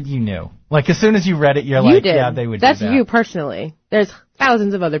you knew. Like, as soon as you read it, you're You like, did. yeah, they would That's do that. you personally. There's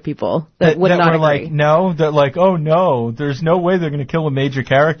thousands of other people that would not were agree. like, no, that like, oh no, there's no way they're going to kill a major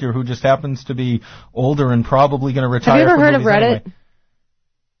character who just happens to be older and probably going to retire. Have you ever from heard of movies Reddit? anyway.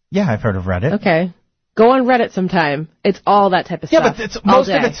 Yeah, I've heard of Reddit. Okay. Go on Reddit sometime. It's all that type of stuff. Yeah, but most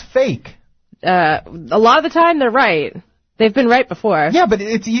of it's fake. A lot of the time, they're right. They've been right before. Yeah, but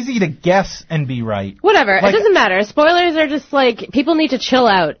it's easy to guess and be right. Whatever. Like- it doesn't matter. Spoilers are just like, people need to chill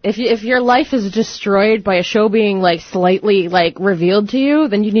out. If your life is destroyed by a show being like slightly like revealed to you,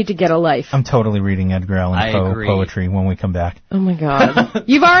 then you need to get a life. I'm totally reading Edgar Allan I Poe agree. poetry when we come back. Oh my god.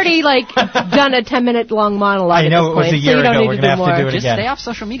 You've already like done a 10-minute long monologue I know, at this it was point, a year so you don't ago. need We're to gonna do have to more. do it Just again. stay off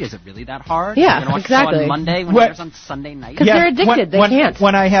social media. Is it really that hard? Yeah, You're gonna watch the show exactly. on Monday when What- it airs on Sunday night? 'Cause they're addicted. They can't.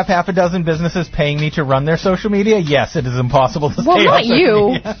 When I have half a dozen businesses paying me to run their social media, yes, it is impossible to Well, stay not off social you.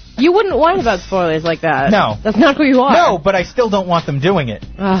 media. You wouldn't whine about spoilers like that. No. That's not who you are. No, but I still don't want them doing it.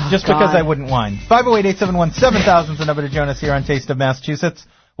 Oh, just God. because I wouldn't whine. 508-871-7000 is the number to join us here on Taste of Massachusetts.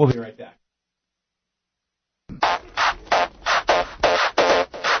 We'll be right back.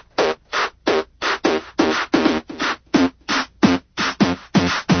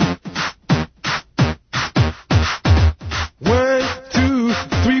 One, two,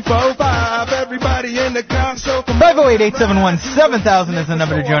 three, four, five. Everybody in the car, so 508-871-7000 is the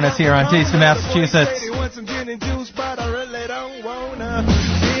number to join us here on Taste of Massachusetts. Want some gin and juice, but I really don't wanna.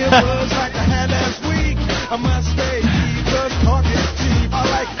 It was like I had last week. I must stay because talking cheap. I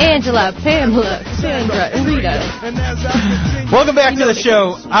like Angela, Pamela, Sandra, and Rita. and as I continue. Welcome back to the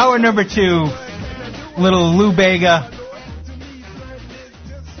show. Hour number 2. Little Lou Bega.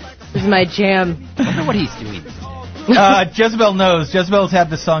 This is my jam. I wonder what he's doing. Jezebel knows. Jezebel's had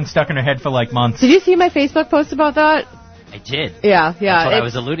this song stuck in her head for like months. Did you see my Facebook post about that? I did. Yeah. That's what I It-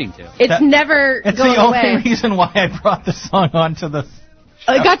 was alluding to. It's That- never It's going the only away. reason why I brought the song onto the...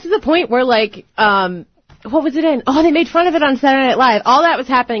 It got to the point where, like, what was it in? Oh, they made fun of it on Saturday Night Live. All that was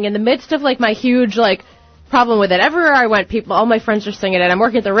happening in the midst of, like, my huge, like, problem with it. Everywhere I went, all my friends are singing it. I'm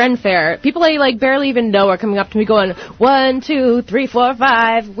working at the Ren Fair. People I, like, barely even know are coming up to me going, 1, 2, 3, 4,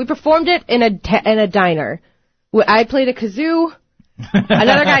 5. We performed it in a diner. I played a kazoo.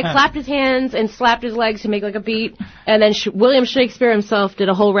 Another guy clapped his hands and slapped his legs to make, like, a beat. And then William Shakespeare himself did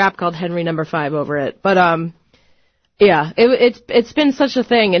a whole rap called Henry No. 5 over it. But, yeah, it's been such a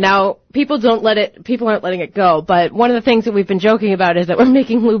thing, and now people aren't letting it go, but one of the things that we've been joking about is that we're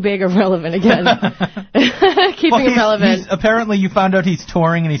making Lou Bega relevant again. Keeping him relevant. Apparently you found out he's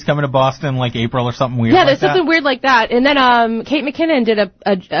touring and he's coming to Boston like April or something weird Yeah, like there's something weird like that. And then Kate McKinnon did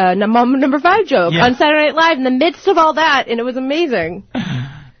a No. 5 joke Yeah. on Saturday Night Live in the midst of all that, and it was amazing.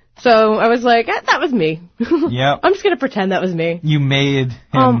 So I was like, that was me. Yep. I'm just going to pretend that was me. You made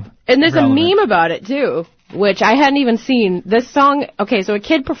him And there's relevant. a meme about it too, which I hadn't even seen. This song, okay, so a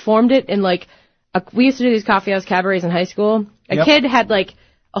kid performed it in like, we used to do these coffee house cabarets in high school. A Yep. kid had like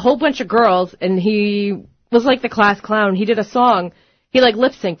a whole bunch of girls, and he was like the class clown. He did a song. He like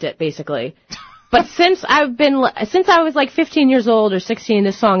lip synced it basically. But since I was like 15 years old or 16,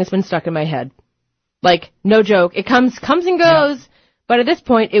 this song has been stuck in my head. Like, no joke. It comes and goes. But at this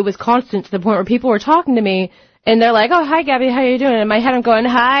point, it was constant to the point where people were talking to me, and they're like, "Oh, hi, Gabby, how you doing?" In my head, I'm going,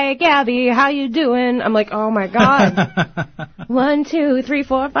 "Hi, Gabby, how you doing?" I'm like, "Oh my god." 1, 2, 3,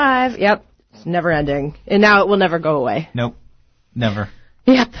 4, 5. Yep, it's never ending, and now it will never go away. Nope. Never.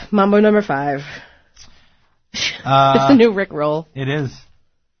 Yep, Mambo number 5. It's the new Rick roll. It is.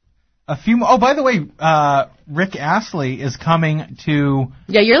 A few more. Oh, by the way, Rick Astley is coming to...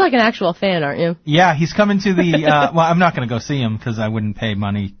 Yeah, you're like an actual fan, aren't you? Yeah, he's coming to the... well, I'm not going to go see him because I wouldn't pay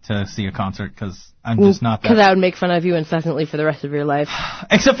money to see a concert because I'm just not that... Because I would make fun of you incessantly for the rest of your life.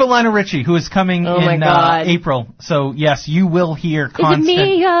 Except for Lionel Richie, who is coming Oh my in God. April. So, yes, you will hear Is it constant...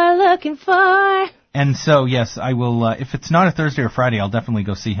 me you're looking for? And so, yes, I will... if it's not a Thursday or Friday, I'll definitely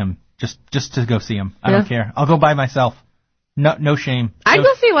go see him. Just to go see him. I don't care. I'll go by myself. No shame. I'd So-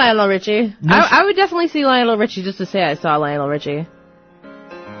 go see Lionel Richie. No I would definitely see Lionel Richie just to say I saw Lionel Richie.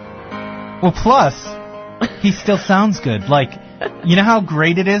 Well, plus, he still sounds good. Like, you know how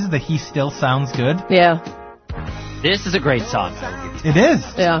great it is that he still sounds good? Yeah, This is a great song. It is.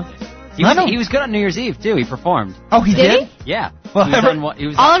 yeah. He was good on New Year's Eve too. He performed. Oh, he Did did? he? Yeah. Well, he was every- on what- he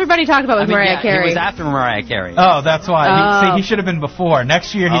was- All everybody talked about was I mean, Mariah yeah, Carey. He was after Mariah Carey. Oh, that's why. Oh. See, he should have been before.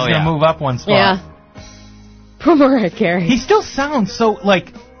 Next year, he's Oh, going to yeah. move up one spot. Yeah. Poor Mariah Carey. He still sounds so,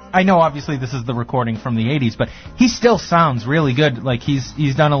 like, I know obviously this is the recording from the 80s, but he still sounds really good. Like, he's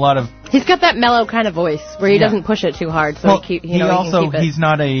done a lot of... He's got that mellow kind of voice where he Yeah. doesn't push it too hard, so Well, he he can also, keep it. he's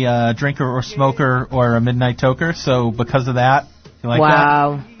not a drinker or smoker or a midnight toker, so because of that, you like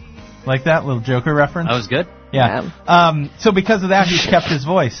wow. that? Like that little Joker reference? That was good. Yeah. So because of that, he's kept his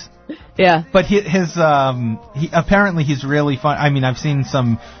voice. Yeah. But he apparently he's really fun. I mean, I've seen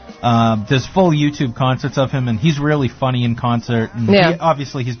some. There's full YouTube concerts of him, and he's really funny in concert. And Yeah.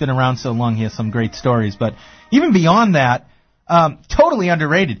 obviously, he's been around so long, he has some great stories. But even beyond that, totally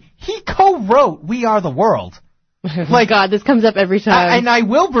underrated. He co-wrote "We Are the World." Like, God, this comes up every time. And I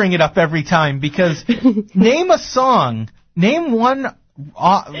will bring it up every time because name a song, name one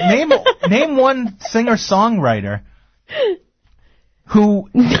singer-songwriter who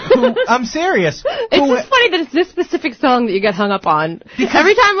I'm serious. It's just funny that it's this specific song that you get hung up on.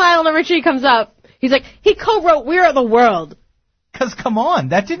 Every time Lionel Richie comes up, he's like, he co-wrote "We Are the World." Because come on,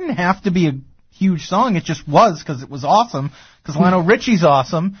 that didn't have to be a huge song. It just was because it was awesome. Because Lionel Richie's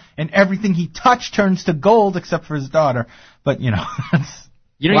awesome, and everything he touched turns to gold, except for his daughter. But that's.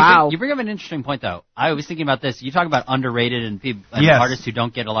 Wow. You bring up an interesting point, though. I was thinking about this. You talk about underrated and people and Yes. artists who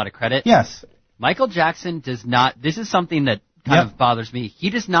don't get a lot of credit. Yes. Michael Jackson does not. This is something that kind of bothers me. He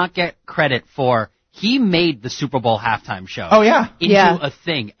does not get credit for. He made the Super Bowl halftime show. Oh yeah. Into Yeah. a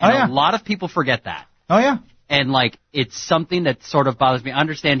thing, and a lot of people forget that. Oh yeah. And like, it's something that sort of bothers me. I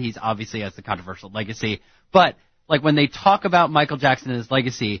understand he's obviously has the controversial legacy, but like when they talk about Michael Jackson and his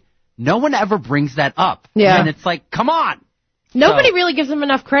legacy, no one ever brings that up. Yeah. And it's like, come on. Nobody really gives him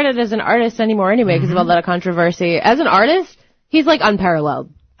enough credit as an artist anymore anyway because of all that controversy. As an artist, he's like unparalleled.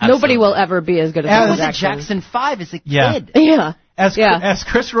 Absolutely. Nobody will ever be as good as As- Michael Was it Jackson. Jackson 5 as a Yeah. kid? Yeah. As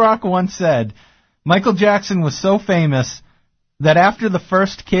Chris Rock once said, Michael Jackson was so famous that after the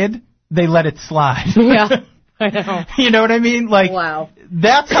first kid, they let it slide. Yeah. I know. You know what I mean? Like, Wow.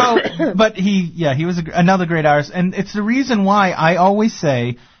 that's how, but he was another great artist, and it's the reason why I always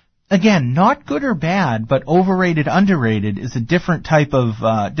say, again, not good or bad, but overrated, underrated is a different type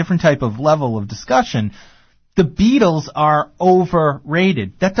of level of discussion. The Beatles are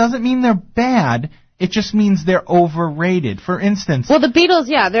overrated. That doesn't mean they're bad. It just means they're overrated. For instance, Well, the Beatles,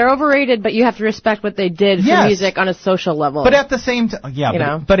 yeah, they're overrated, but you have to respect what they did for Yes. music on a social level. but at the same time, You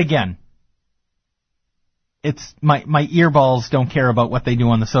know. but again, it's my earballs don't care about what they do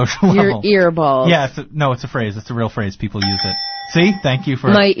on the social Your level. earballs. Yeah, it's a phrase. It's a real phrase. People use it. See? Thank you for...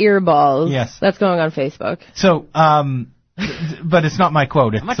 My earballs. Yes. That's going on Facebook. So, but it's not my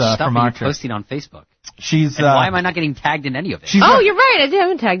quote. It's How much stuff from are you Archer. posting on Facebook? She's, And why am I not getting tagged in any of it? she's Oh, you're right. I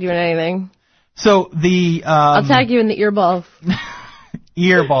haven't tagged you in anything. So the, I'll tag you in the earballs.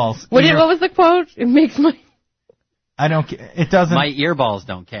 earballs. What was the quote? It makes my... I don't, it doesn't, My earballs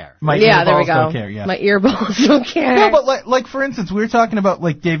don't care. my Yeah, earballs there we go. don't care, yeah. My earballs don't care. No, but like for instance, we were talking about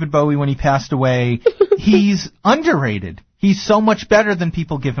like David Bowie when he passed away. He's underrated. He's so much better than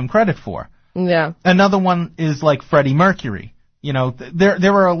people give him credit for. Yeah. Another one is like Freddie Mercury. You know,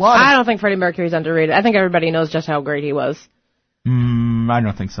 there are a lot of... I don't think Freddie Mercury's underrated. I think everybody knows just how great he was. I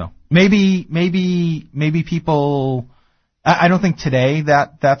don't think so. Maybe people... I don't think today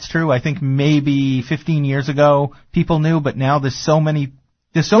that's true. I think maybe 15 years ago people knew, but now there's so many...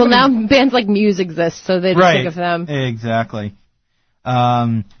 Well, now bands like Muse exist, so they just think of them. Exactly.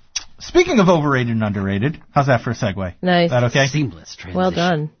 Speaking of overrated and underrated, how's that for a segue? Nice. Is that okay? Seamless transition. Well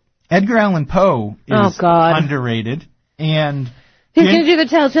done. Edgar Allan Poe is Oh, God. underrated, and... He's going to do the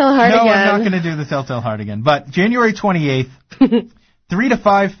Telltale Heart no, again. I'm not going to do the Telltale Heart again. But January 28th,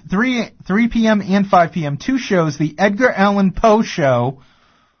 3 p.m. and 5 p.m., two shows, the Edgar Allan Poe Show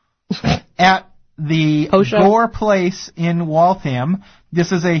at the Poe Show? Gore Place in Waltham.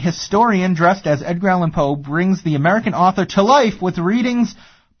 This is a historian dressed as Edgar Allan Poe brings the American author to life with readings,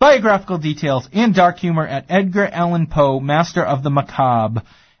 biographical details, and dark humor at Edgar Allan Poe, Master of the Macabre,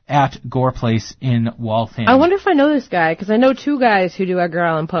 at Gore Place in Waltham. I wonder if I know this guy, because I know two guys who do Edgar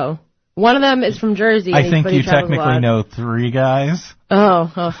Allan Poe. One of them is from Jersey. I think but he you travels a technically lot. know three guys. Oh,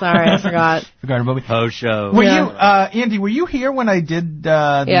 sorry, I forgot. Forgot about me. Poe show. Were Yeah. you, Andy, were you here when I did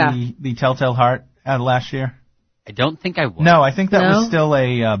Yeah. the Telltale Heart last year? I don't think I was. No, I think that No? was still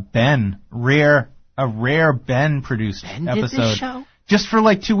a rare Ben produced Ben did episode. this show? Just for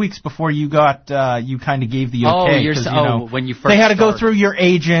like 2 weeks before you got, you kind of gave the Oh, okay. you're 'cause, so- you know, when you first they had to go started. through your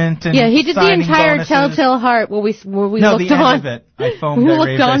agent and Yeah, he did the signing entire bonuses. Telltale Heart where we No, looked the end on. of it. I foamed, We I looked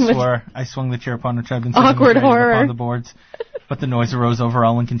raved, on I with swore. I swung the chair upon which I've been sitting awkward with horror. upon the boards. But the noise arose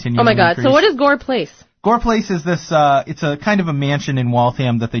overall and continued Oh my to god, increase. so what is Gore Place? Gore Place is this, it's a kind of a mansion in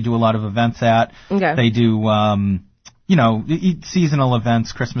Waltham that they do a lot of events at. Okay. They do, seasonal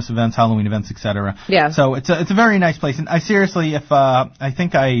events, Christmas events, Halloween events, etc. Yeah. So it's a very nice place. And I seriously, if, I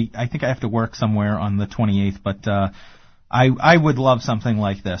think I have to work somewhere on the 28th, but, I would love something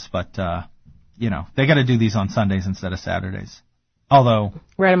like this, but, they gotta do these on Sundays instead of Saturdays. Although,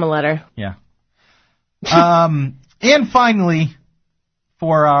 Write him a letter. yeah. And finally,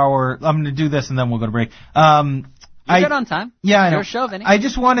 I'm going to do this and then we'll go to break. You're good on time. Yeah, I know. Your show, Vinny. I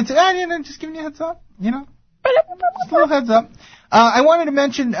just wanted to, just giving you a heads up, just a little heads up. I wanted to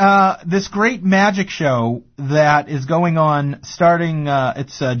mention this great magic show that is going on starting,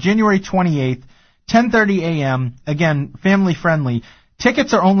 it's January 28th, 10:30 a.m. Again, family friendly.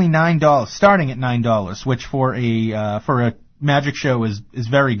 Tickets are only $9, starting at $9, which for a magic show is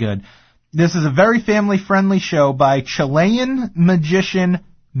very good. This is a very family friendly show by Chilean magician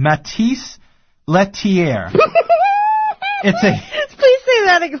Matisse Letier. Please say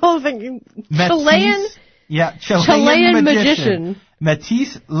that whole thing. Chilean. Yeah, Chilean magician.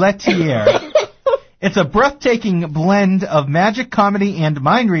 Matisse Letier. It's a breathtaking blend of magic, comedy, and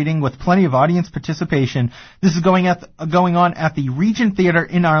mind reading with plenty of audience participation. This is going on at the Regent Theater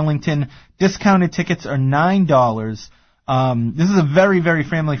in Arlington. Discounted tickets are $9. This is a very, very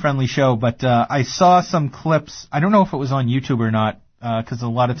family-friendly show, but I saw some clips. I don't know if it was on YouTube or not, because a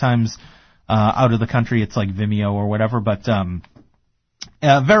lot of times out of the country it's like Vimeo or whatever, but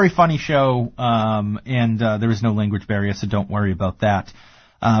a very funny show, and there is no language barrier, so don't worry about that.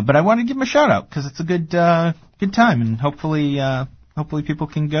 But I want to give them a shout-out, because it's a good time, and hopefully people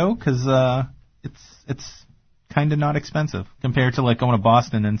can go, because it's kind of not expensive compared to like going to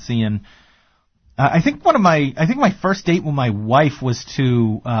Boston and seeing. I think my first date with my wife was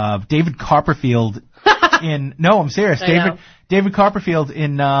to David Copperfield in. No, I'm serious. David Copperfield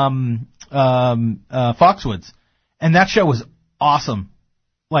in Foxwoods, and that show was awesome.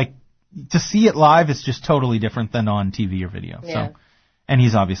 Like, to see it live is just totally different than on TV or video. Yeah. So, and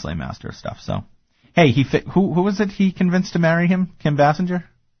he's obviously a master of stuff. So, hey, who was it he convinced to marry him? Kim Basinger?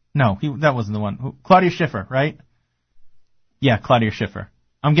 No, that wasn't the one. Claudia Schiffer, right? Yeah, Claudia Schiffer.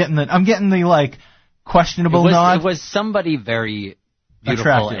 I'm getting the like questionable nod. It was somebody very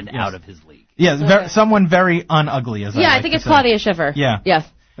beautiful attractive, and yes. out of his league. Yeah, someone very unugly, as I think it's Claudia Schiffer. Yeah. Yes.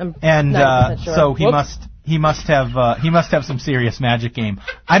 I'm and 90% sure. So he must have some serious magic game.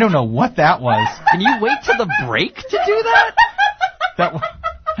 I don't know what that was. Can you wait till the break to do that?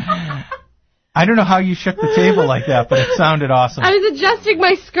 I don't know how you shook the table like that, but it sounded awesome. I was adjusting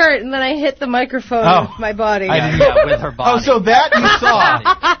my skirt and then I hit the microphone with my body. Yeah, with her body. Oh, so that you saw.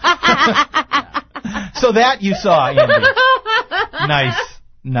 So that you saw, Andy.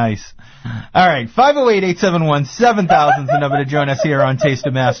 Nice. All right, 508-871-7000 is the number to join us here on Taste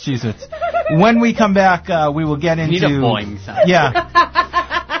of Massachusetts. When we come back, we will get into... You need a boing sound. Yeah.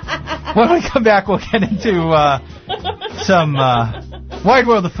 When we come back, we'll get into some wide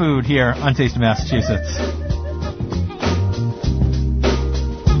world of food here on Taste of Massachusetts.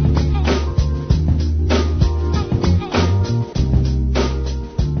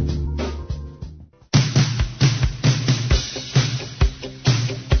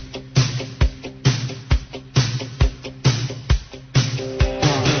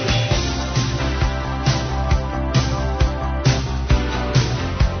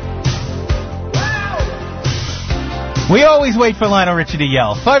 We always wait for Lionel Richie to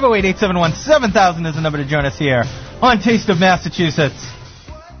yell. 508-871-7000 is the number to join us here on Taste of Massachusetts.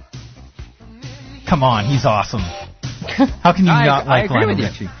 Come on, he's awesome. How can you not like Lionel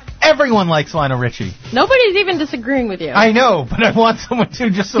Richie? Everyone likes Lionel Richie. Nobody's even disagreeing with you. I know, but I want someone to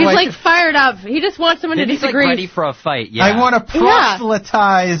just so He's like fired up. He just wants someone to disagree. He's like ready for a fight. Yeah. I want to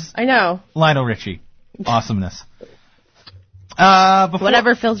proselytize I know. Lionel Richie. Awesomeness.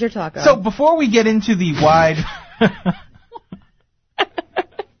 Whatever fills your taco. So before we get into the wide...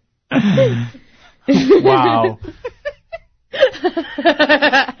 Wow.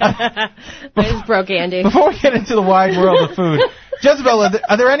 I just broke Andy. Before we get into the wide world of food, Jezebel,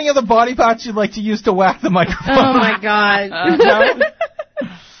 are there any other body parts you'd like to use to whack the microphone? Oh my God. No?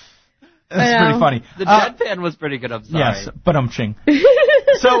 That's pretty funny. The deadpan was pretty good, I'm sorry. Yes, but ching.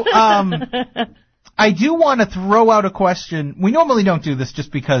 So, I do want to throw out a question. We normally don't do this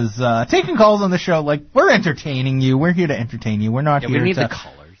just because taking calls on the show, like, we're entertaining you. We're here to entertain you. We're not here to... we need the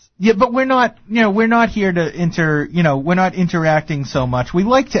callers. Yeah, but we're not here to we're not interacting so much. We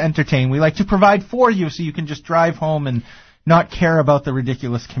like to entertain. We like to provide for you so you can just drive home and not care about the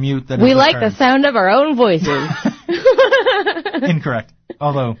ridiculous commute that we like the sound of our own voices. Incorrect.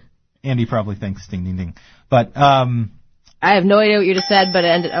 Although Andy probably thinks ding ding ding. But I have no idea what you just said, but it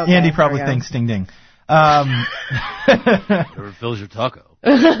ended. Okay, Andy probably thinks ding ding. Never fills your taco.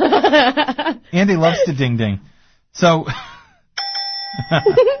 Andy loves to ding ding. So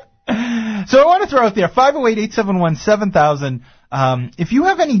So I want to throw out there 508-871-7000. If you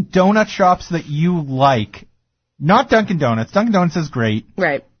have any donut shops that you like, not Dunkin' Donuts. Dunkin' Donuts is great.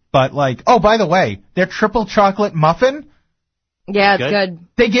 Right. But like, oh, by the way, their triple chocolate muffin. Yeah, it's good.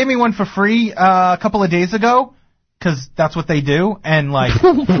 They gave me one for free a couple of days ago. because that's what they do, and like,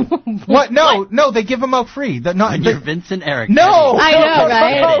 what? No, they give them out free. When you're Vincent Eric. No! I know,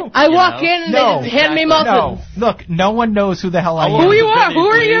 right? I walk in and No. they just hand me muffins. No, look, no one knows who the hell I am. Who you are? Who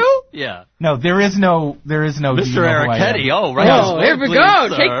are you? Yeah. No, there is no. Do you Mr. know who I am? Ericetti. Oh, right. Oh, here we go.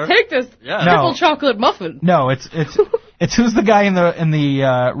 Sir. Take this Yeah. triple No. chocolate muffin. No, it's who's the guy in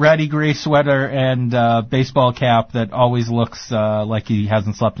the ratty gray sweater and baseball cap that always looks like he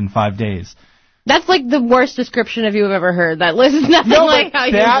hasn't slept in 5 days. That's like the worst description of you I've ever heard. That list is nothing like how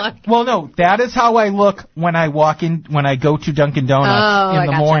you look. Well, no, that is how I look when I go to Dunkin' Donuts in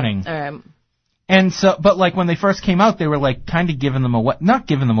the morning. All right. And so, but like when they first came out, they were like kind of giving them away, not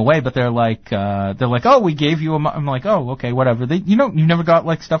giving them away, but they're like, oh, we gave you I'm like, oh, okay, whatever. You never got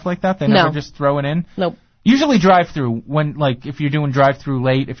like stuff like that? They never No. just throw it in? Nope. Usually drive-through, when, like, if you're doing drive-through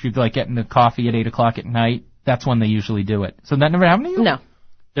late, if you're like getting a coffee at 8 o'clock at night, that's when they usually do it. So that never happened to you? No.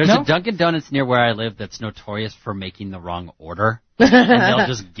 There's No? a Dunkin' Donuts near where I live that's notorious for making the wrong order, and they'll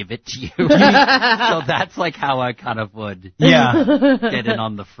just give it to you. So that's like how I kind of would Yeah. get in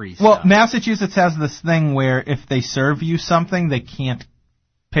on the free Well, stuff. Massachusetts has this thing where if they serve you something, they can't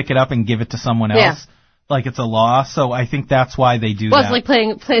pick it up and give it to someone else. Yeah. Like it's a law, so I think that's why they do Well, that.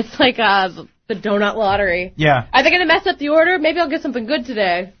 it's like the donut lottery. Yeah, Are they going to mess up the order? Maybe I'll get something good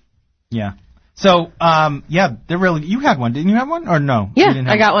today. yeah. So, yeah, they're really. You had one, didn't you have one, or no? You Yeah, didn't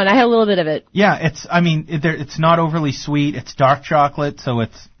have I got one. I had a little bit of it. Yeah, it's not overly sweet. It's dark chocolate, so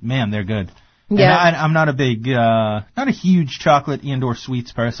they're good. Yeah. And I'm not a big, not a huge chocolate and/or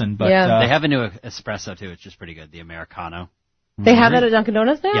sweets person, but Yeah. They have a new espresso too. It's just pretty good. The Americano. They have that at Dunkin'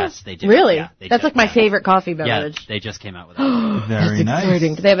 Donuts now? Yes, they do. Really? Yeah, they That's do. like my favorite coffee Yeah, beverage. they just came out with it. very That's nice.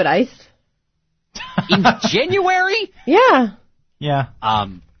 exciting. Do they have it iced? In January? Yeah. Yeah.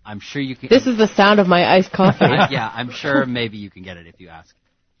 I'm sure you can. This is the sound of my iced coffee. Yeah, I'm sure maybe you can get it if you ask.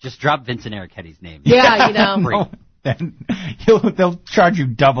 Just drop Vincent Ericetti's name. Yeah, you know. Free. No, then they'll charge you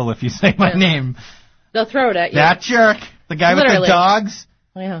double if you say my Yeah. name. They'll throw it at you. That jerk, the guy with Literally. the dogs.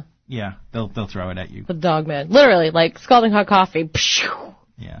 Yeah. Yeah, they'll throw it at you. The dog man. Literally, like scalding hot coffee. Pshh.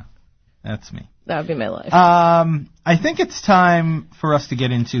 Yeah, that's me. That would be my life. I think it's time for us to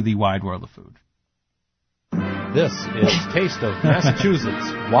get into the wide world of food. This is Taste of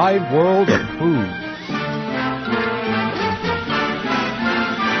Massachusetts, Wide World of Food.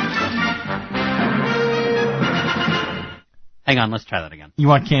 Hang on, let's try that again. You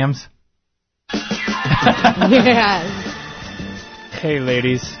want Cam's? Yes. Hey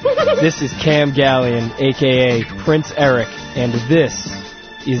ladies, this is Cam Gallion, aka Prince Eric, and this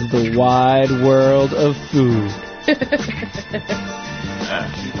is the wide world of food.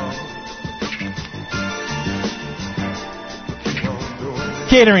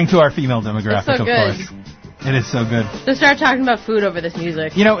 Catering to our female demographic, It's so of good. course. It is so good. Just start talking about food over this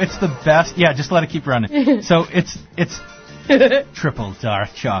music. You know, it's the best. Yeah, just let it keep running. So it's triple dark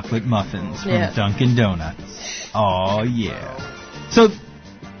chocolate muffins from Yeah. Dunkin' Donuts. Oh yeah. So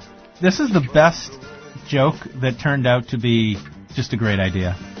this is the best joke that turned out to be just a great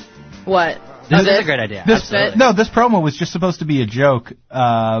idea. What? This is a great idea. Absolutely. This promo was just supposed to be a joke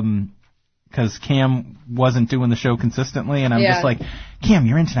because Cam wasn't doing the show consistently, and I'm Yeah. just like, Cam,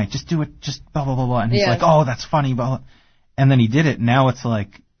 you're in tonight. Just do it. Just blah blah blah blah. And he's Yeah. like, oh, that's funny, blah, blah. And then he did it. And now it's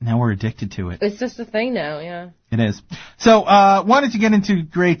like, now we're addicted to it. It's just a thing now, yeah. It is. So, wanted to get into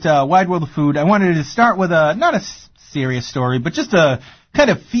great wide world of food. I wanted to start with not a serious story, but just a kind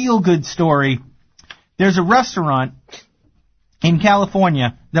of feel-good story. There's a restaurant in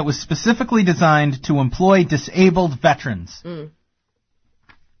California that was specifically designed to employ disabled veterans.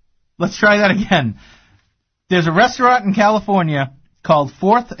 Let's try that again. There's a restaurant in California called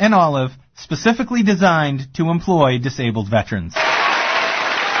Fourth and Olive, specifically designed to employ disabled veterans.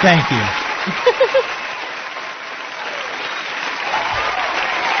 Thank you.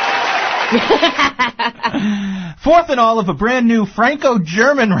 Fourth and Olive, a brand new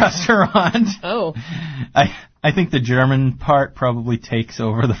Franco-German restaurant. Oh. I think the German part probably takes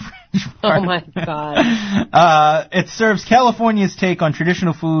over the French part. Oh my god. It serves California's take on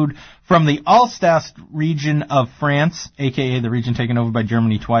traditional food from the Alsace region of France, aka the region taken over by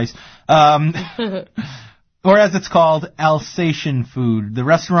Germany twice. Or as it's called, Alsatian food. The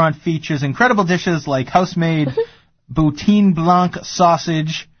restaurant features incredible dishes like house-made Boutine Blanc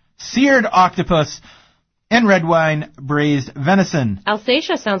sausage, seared octopus, and red wine braised venison.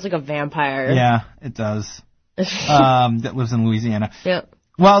 Alsatia sounds like a vampire. Yeah, it does. That lives in Louisiana. Yep.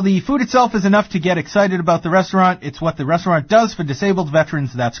 While the food itself is enough to get excited about the restaurant, it's what the restaurant does for disabled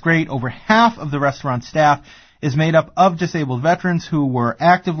veterans that's great. Over half of the restaurant staff is made up of disabled veterans who were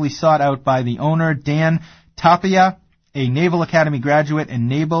actively sought out by the owner, Dan Tapia, a Naval Academy graduate and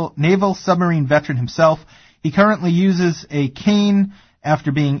naval submarine veteran himself. He currently uses a cane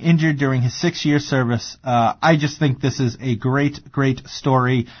after being injured during his 6-year service. I just think this is a great, great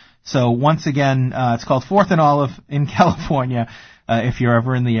story. So once again, it's called 4th and Olive in California, if you're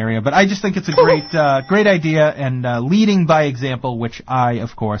ever in the area. But I just think it's a great, great idea and leading by example, which I,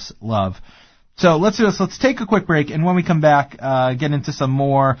 of course, love. So let's do this. Let's take a quick break, and when we come back, get into some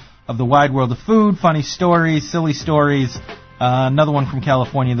more of the wide world of food, funny stories, silly stories, another one from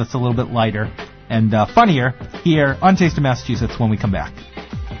California that's a little bit lighter and funnier here on Taste of Massachusetts when we come back.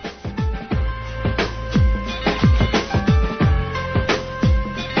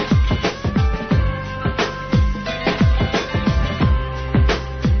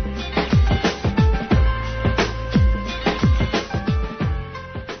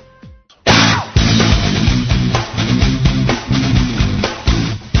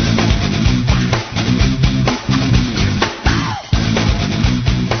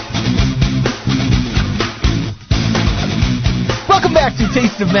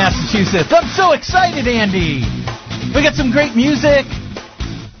 Taste of Massachusetts. I'm so excited, Andy. We got some great music.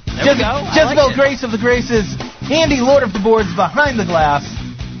 There we go. Jezebel Grace of the Graces. Andy, Lord of the Boards, behind the glass.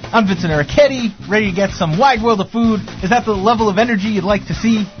 I'm Vincent Ericetti, ready to get some wide world of food. Is that the level of energy you'd like to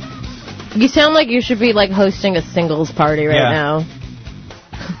see? You sound like you should be like hosting a singles party right now.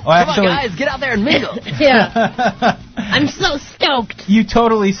 Oh, actually, come on, guys, get out there and mingle. Yeah. I'm so stoked. You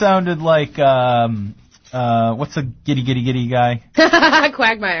totally sounded like, what's a giddy guy?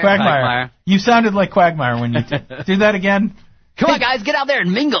 Quagmire. You sounded like Quagmire when you do that again. Come on, guys, get out there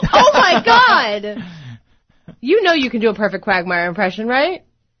and mingle. Oh my God! You know you can do a perfect Quagmire impression, right?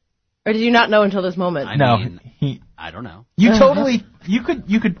 Or did you not know until this moment? I don't know. You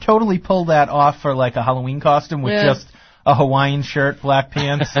could totally pull that off for like a Halloween costume with just a Hawaiian shirt, black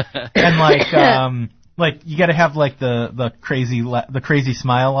pants, and like you got to have like the crazy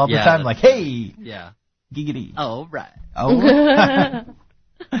smile all the time, like hey. Yeah. Giggity. Oh, right. Oh.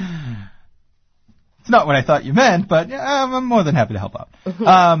 It's not what I thought you meant, but I'm more than happy to help out.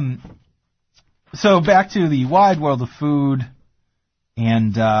 So back to the wide world of food,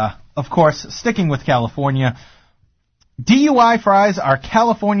 and of course, sticking with California, DUI fries are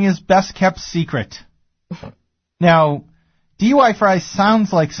California's best kept secret. Now, DUI fries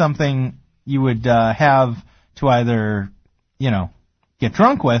sounds like something you would have to either, get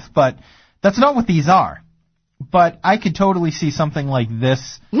drunk with, but that's not what these are. But I could totally see something like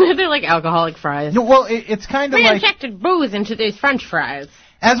this. They're like alcoholic fries. No, well, it's kind of we like... injected booze into these French fries.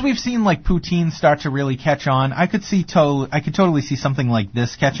 As we've seen, like, poutine start to really catch on, I could totally see something like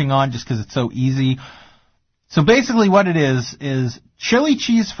this catching on just because it's so easy. So basically what it is chili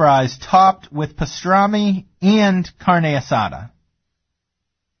cheese fries topped with pastrami and carne asada.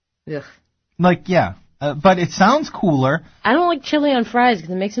 Ugh. Like, yeah. But it sounds cooler. I don't like chili on fries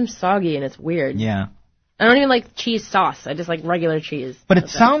because it makes them soggy and it's weird. Yeah. I don't even like cheese sauce. I just like regular cheese. But it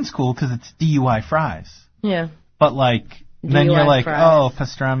sounds cool because it's DUI fries. Yeah. But like, then DUI you're like, fries. oh,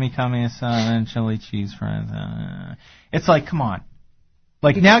 pastrami, carne asada, and chili cheese fries. It's like, come on.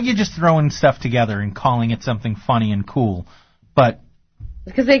 Like, now you're just throwing stuff together and calling it something funny and cool. But...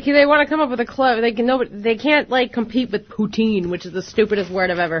 Because they want to come up with a clever... They can't, like, compete with poutine, which is the stupidest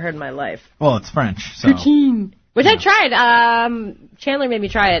word I've ever heard in my life. Well, it's French, so... Poutine. Which I tried. Chandler made me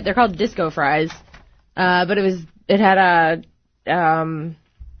try it. They're called disco fries. But it had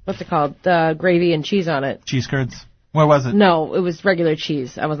what's it called? Gravy and cheese on it. Cheese curds? Where was it? No, it was regular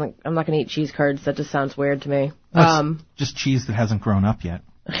cheese. I'm not going to eat cheese curds. That just sounds weird to me. Just cheese that hasn't grown up yet.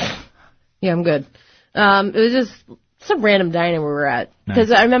 Yeah, I'm good. It was just some random diner we were at. Because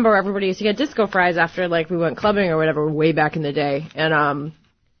nice. I remember everybody used to get disco fries after, like, we went clubbing or whatever way back in the day. And,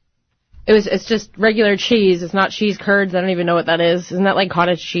 it's just regular cheese. It's not cheese curds. I don't even know what that is. Isn't that like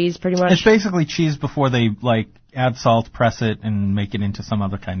cottage cheese, pretty much? It's basically cheese before they, like, add salt, press it, and make it into some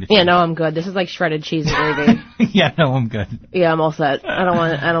other kind of cheese. Yeah, no, I'm good. This is like shredded cheese and gravy. Yeah, no, I'm good. Yeah, I'm all set. I don't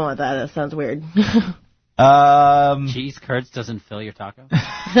want that. That sounds weird. Cheese curds doesn't fill your taco?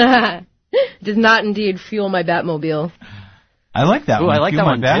 Does not indeed fuel my Batmobile. I like that one. I like that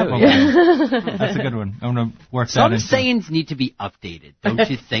one, too. Yeah. That's a good one. I'm going to work that Some into... sayings need to be updated, don't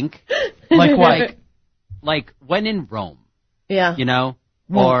you think? Like what? Like, when in Rome. Yeah. You know?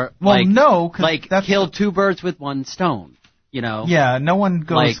 Well, no. Cause like, kill two birds with one stone. You know? Yeah, no one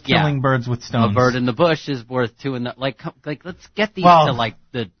goes killing birds with stones. A bird in the bush is worth two in the... Like let's get these to, like,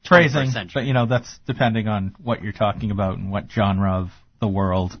 the 21st century. But, that's depending on what you're talking about and what genre of the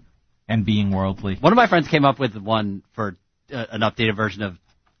world and being worldly. One of my friends came up with one for... an updated version of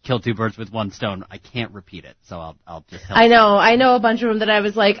kill two birds with one stone. I can't repeat it, so I'll just help. I know a bunch of them that I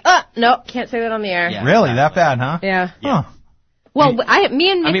was like, no, can't say that on the air. Yeah, really? Exactly. That bad, huh? Yeah. Huh. Well,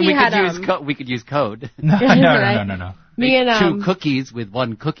 me and Mickey I mean, we had could use we could use code. No. Me and 2 cookies with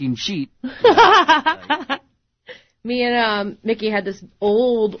 1 cooking sheet. Me and Mickey had this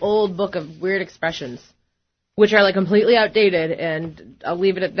old book of weird expressions, which are like completely outdated, and I'll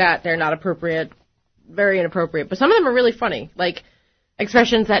leave it at that. They're not appropriate, very inappropriate, but some of them are really funny, like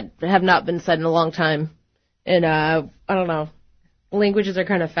expressions that have not been said in a long time. And I don't know. Languages are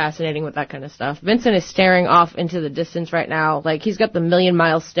kind of fascinating with that kind of stuff. Vincent is staring off into the distance right now. Like, he's got the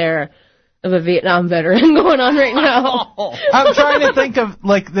million-mile stare of a Vietnam veteran going on right now. I'm trying to think of,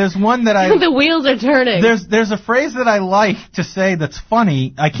 like, there's one that I... The wheels are turning. There's a phrase that I like to say that's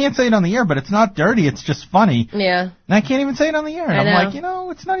funny. I can't say it on the air, but it's not dirty. It's just funny. Yeah. And I can't even say it on the air. And I'm like,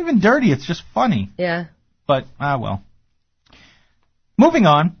 it's not even dirty. It's just funny. Yeah. But, well. Moving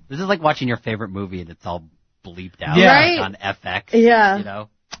on. This is like watching your favorite movie and it's all bleeped out Right? on FX. Yeah. You know?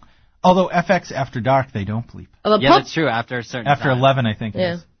 Although FX After Dark, they don't bleep. Yeah, that's true. After a certain After time. 11, I think it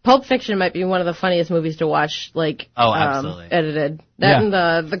is. Pulp Fiction might be one of the funniest movies to watch, like, absolutely. edited. That and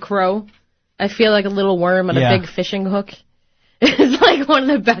the Crow. I feel like a little worm on a big fishing hook. It's like one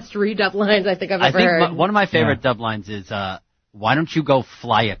of the best redub lines I think I've ever heard. One of my favorite dub lines is, why don't you go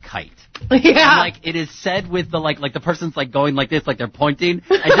fly a kite? Yeah. And, like, it is said with the, like the person's, like, going like this, like they're pointing.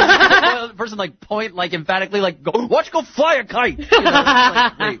 And just, the person, like, point, like, emphatically, like, go, why don't you go fly a kite? You know,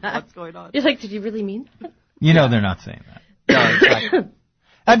 it's like, wait, what's going on? You're like, did you really mean that? You know they're not saying that. No, exactly.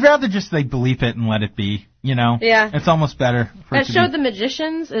 I'd rather just they bleep it and let it be, you know? Yeah. It's almost better. That show, The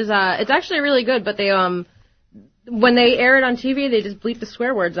Magicians, is, it's actually really good, but they, when they air it on TV, they just bleep the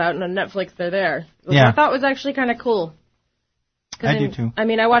swear words out, and on Netflix they're there. Which I thought was actually kind of cool. I do too. I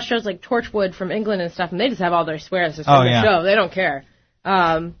mean, I watch shows like Torchwood from England and stuff, and they just have all their swears in the show. They don't care.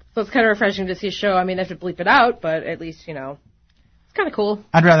 So it's kind of refreshing to see a show. I mean, they have to bleep it out, but at least, it's kind of cool.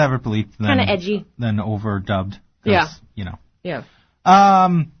 I'd rather have it bleeped than... Kind of edgy. Than overdubbed. Yeah. Yeah.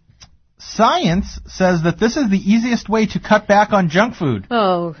 Science says that this is the easiest way to cut back on junk food.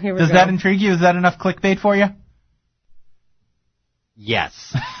 Oh, here we go. Does that intrigue you? Is that enough clickbait for you?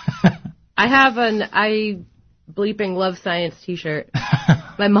 Yes. I have an I bleeping love science t-shirt.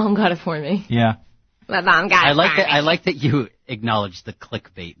 My mom got it for me. Yeah. My mom got it for me. I like that you acknowledge the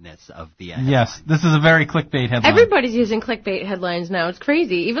clickbaitness of the headline. Yes, this is a very clickbait headline. Everybody's using clickbait headlines now. It's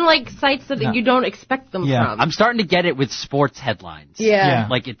crazy. Even like sites that you don't expect them from. I'm starting to get it with sports headlines. Yeah.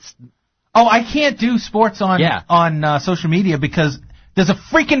 Like it's... Oh, I can't do sports on social media because there's a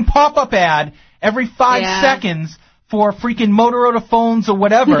freaking pop-up ad every 5 seconds for freaking Motorola phones or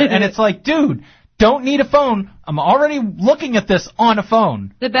whatever. And it's like, dude, don't need a phone. I'm already looking at this on a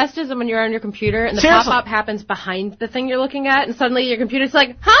phone. The best is when you're on your computer and the pop-up happens behind the thing you're looking at, and suddenly your computer's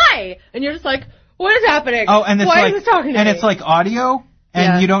like, hi! And you're just like, what is happening? Oh, and it's Why like, is this talking to me? it's like audio,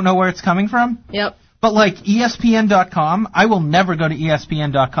 and you don't know where it's coming from? Yep. But like ESPN.com, I will never go to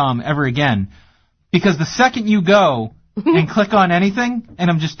ESPN.com ever again. Because the second you go and click on anything, and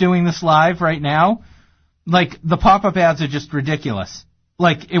I'm just doing this live right now, like the pop-up ads are just ridiculous.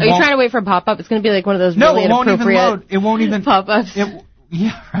 Like it Are you trying to wait for a pop-up? It's going to be like one of those really inappropriate it won't even pop-ups.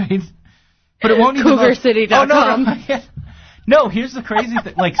 Yeah, right. But it won't even load. CougarCity.com. Oh, no, here's the crazy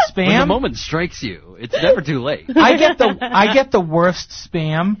thing. Like spam. When the moment strikes you, it's never too late. I get the worst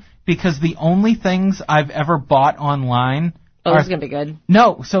spam because the only things I've ever bought online this is going to be good.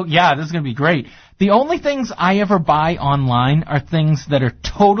 No, so yeah, this is going to be great. The only things I ever buy online are things that are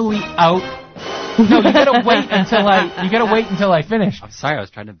totally out. No, you gotta wait until I finish. I'm sorry, I was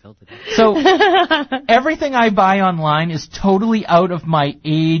trying to build it. So everything I buy online is totally out of my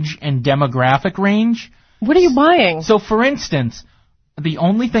age and demographic range. What are you buying? So for instance, the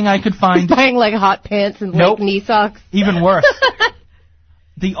only thing I could find buying like hot pants and like knee socks. Even worse.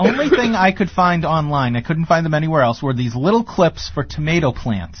 The only thing I could find online, I couldn't find them anywhere else, were these little clips for tomato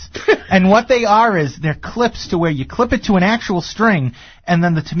plants. And what they are is they're clips to where you clip it to an actual string, and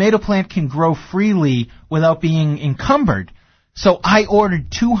then the tomato plant can grow freely without being encumbered. So I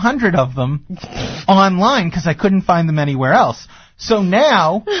ordered 200 of them online because I couldn't find them anywhere else. So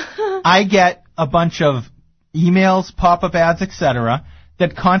now I get a bunch of emails, pop-up ads, etc.,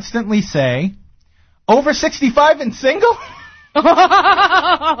 that constantly say, over 65 and single?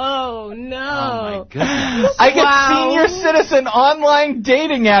 Oh, no. Oh, my goodness. I get senior citizen online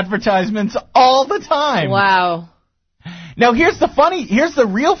dating advertisements all the time. Wow. Now, here's the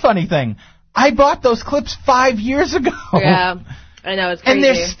real funny thing. I bought those clips 5 years ago. Yeah, I know, it's crazy. And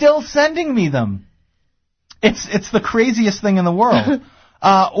they're still sending me them. It's the craziest thing in the world.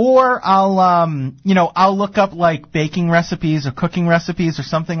 Or I'll look up like baking recipes or cooking recipes or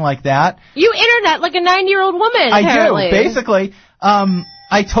something like that. You internet like a 9-year-old woman, I apparently. do, basically.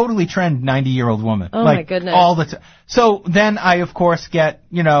 I totally trend 90-year-old woman. Oh, like, my goodness. All the time. So then I, of course, get,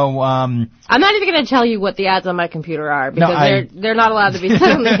 I'm not even going to tell you what the ads on my computer are because they're not allowed to be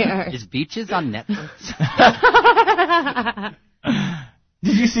said on the air. Is Beaches on Netflix?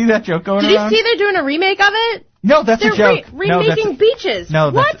 Did you see that joke going Did around? you see they're doing a remake of it? No, that's They're a joke. remaking Beaches.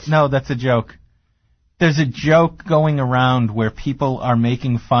 What? That's a joke. There's a joke going around where people are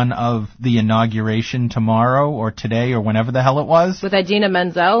making fun of the inauguration tomorrow or today or whenever the hell it was. With Idina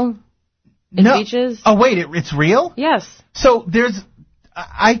Menzel in Beaches? Oh, wait, it's real? Yes. So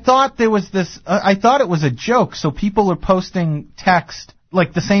I thought there was this, I thought it was a joke, so people are posting text,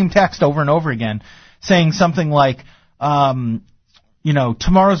 like the same text over and over again, saying something like,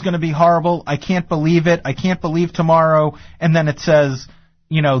 tomorrow's going to be horrible, I can't believe it, I can't believe tomorrow, and then it says,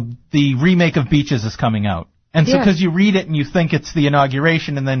 the remake of Beaches is coming out. And so because you read it and you think it's the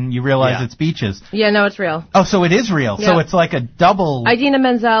inauguration and then you realize it's Beaches. Yeah, no, it's real. Oh, so it is real. Yeah. So it's like a double. Idina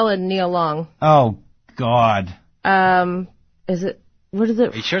Menzel and Neil Long. Oh, God. Is it, what is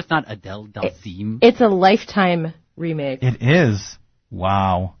it? Are you sure it's not Adele Dazeem? It's a Lifetime remake. It is.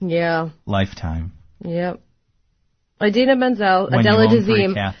 Wow. Yeah. Lifetime. Yep. Idina Menzel, When Adela you own 3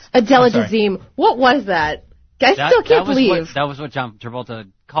 Dazeem. cats. Adela Dazeem. What was that? I still can't believe. That was what John Travolta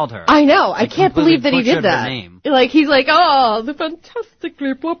called her. I know. I can't believe that he did that. Her name. Like, he's like, oh, the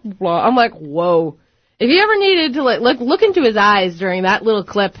fantastically blah, blah, blah. I'm like, whoa. If you ever needed to, look into his eyes during that little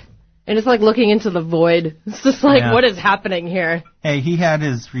clip, and it's like looking into the void. It's just like, what is happening here? Hey, he had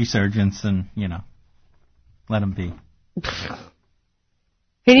his resurgence, and, let him be.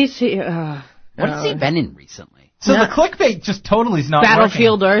 He needs to... what has he been in recently? So the clickbait just totally is not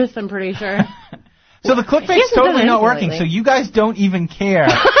Battlefield working. Earth, I'm pretty sure. So the clickbait's totally not working, lately. so you guys don't even care.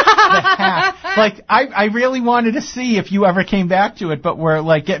 The hack. Like, I really wanted to see if you ever came back to it, but we're,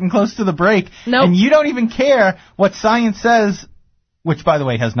 getting close to the break. Nope. And you don't even care what science says, which, by the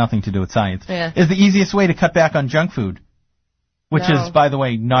way, has nothing to do with science, is the easiest way to cut back on junk food. Which is, by the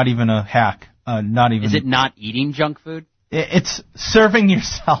way, not even a hack. Not even. Is it not eating junk food? It's serving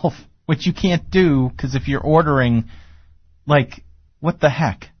yourself, which you can't do, because if you're ordering, what the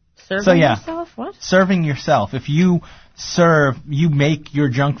heck? Serving yourself? What? Serving yourself. If you make your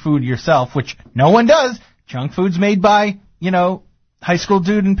junk food yourself, which no one does. Junk food's made by, high school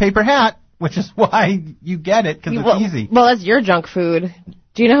dude in paper hat, which is why you get it, because it's easy. Well, that's your junk food.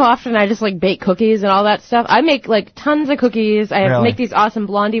 Do you know how often I just, bake cookies and all that stuff? I make, tons of cookies. I make these awesome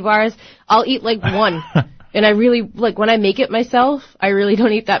Blondie bars. I'll eat, one. And I really, when I make it myself, I really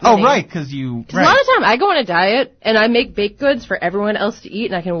don't eat that many. Oh, right, because you... A lot of time, I go on a diet, and I make baked goods for everyone else to eat,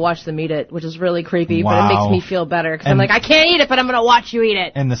 and I can watch them eat it, which is really creepy, but it makes me feel better, because I'm like, I can't eat it, but I'm going to watch you eat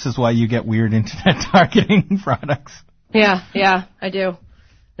it. And this is why you get weird internet targeting products. Yeah, I do.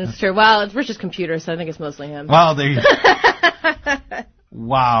 It's true. Well, it's Rich's computer, so I think it's mostly him. Well, there you go.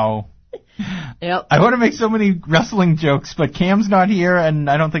 Wow. Yep. I want to make so many wrestling jokes, but Cam's not here, and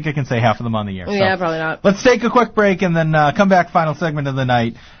I don't think I can say half of them on the air. Yeah, probably not. Let's take a quick break and then come back, final segment of the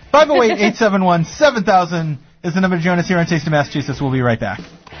night. 508-871-7000 is the number to join us here on Taste of Massachusetts. We'll be right back.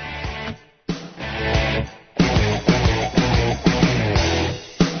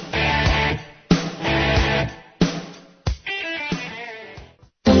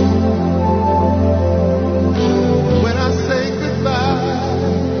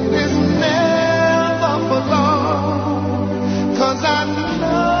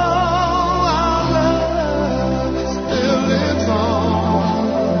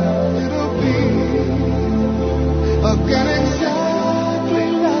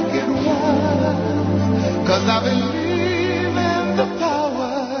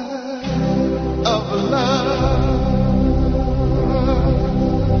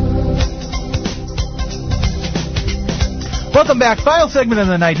 Welcome back. Final segment of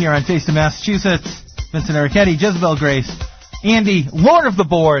the night here on Taste of Massachusetts. Vincent Ericetti, Jezebel Grace, Andy, Lord of the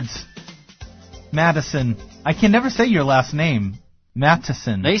Boards, Madison. I can never say your last name.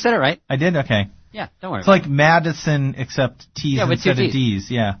 Mattison. No, you said it right. I did? Okay. Yeah, don't worry. It's like Madison except T's instead of D's.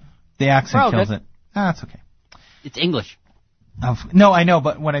 Yeah. The accent kills it. That's okay. It's English. No, I know,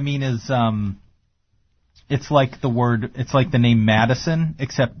 but what I mean is, it's like the name Madison,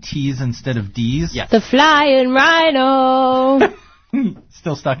 except T's instead of D's. Yes. The flying rhino.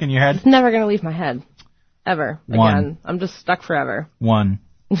 Still stuck in your head? It's never going to leave my head. Ever. One. Again. I'm just stuck forever. 1,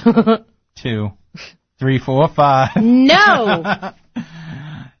 2, 3, 4, 5. No!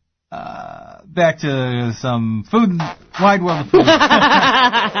 Back to some food, wide world of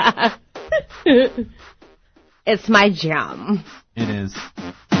food. It's my jam. It is.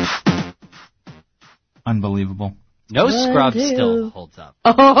 Unbelievable. No Scrubs still holds up.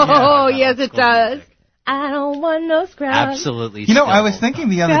 Oh, yes, it does. I don't want no scrubs. Absolutely. You know, I was still. thinking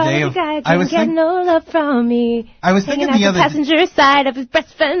the other day of. I was get no love from me. I was thinking Hanging the out other the passenger side of his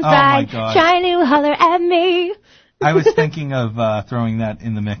best friend's my ride, God. trying to holler at me. I was thinking of throwing that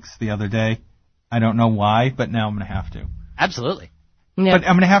in the mix the other day. I don't know why, but now I'm going to have to. Absolutely. Yeah. But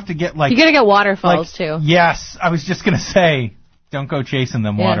I'm going to have to get like. You gotta get waterfalls like, too. Yes, I was just going to say, don't go chasing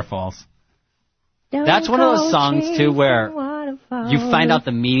them Yeah. waterfalls. That's one of those songs, too, where you find Oh. out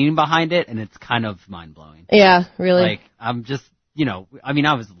the meaning behind it, and it's kind of mind-blowing. Yeah, really. Like, I'm just, I mean,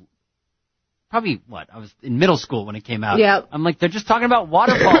 I was probably, I was in middle school when it came out. Yep. I'm like, they're just talking about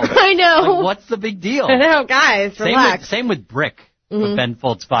waterfalls. I know. Like, what's the big deal? I know, guys, relax. Same with Brick, with Ben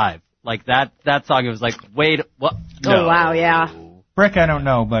Folds 5. Like, that song, it was like, wait, what? No. Oh, wow, yeah. Brick, I don't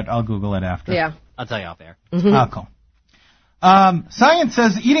know, but I'll Google it after. Yeah. I'll tell you off air. Ah, cool. Science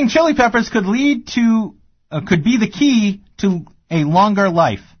says eating chili peppers could lead to, could be the key to a longer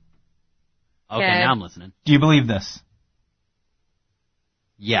life. Okay, Okay. now I'm listening. Do you believe this?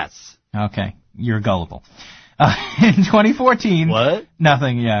 Yes. Okay, you're gullible. In 2014... What?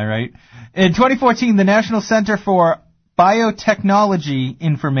 Nothing, yeah, right. In 2014, the National Center for Biotechnology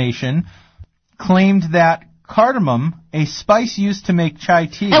Information claimed that cardamom, a spice used to make chai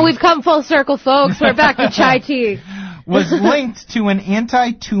tea... And we've come full circle, folks. We're back to chai tea. was linked to an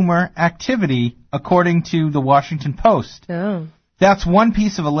anti-tumor activity, according to the Washington Post. Oh. That's one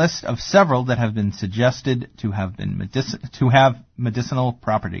piece of a list of several that have been suggested to have medicinal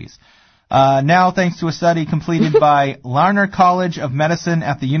properties. Now, thanks to a study completed by Larner College of Medicine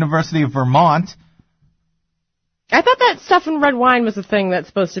at the University of Vermont. I thought that stuff in red wine was a thing that's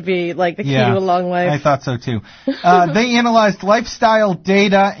supposed to be like the key to a long life. I thought so too. They analyzed lifestyle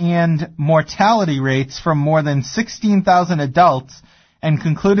data and mortality rates from more than 16,000 adults and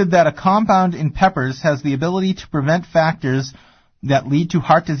concluded that a compound in peppers has the ability to prevent factors that lead to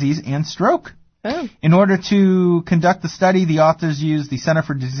heart disease and stroke. Oh. In order to conduct the study, the authors used the Center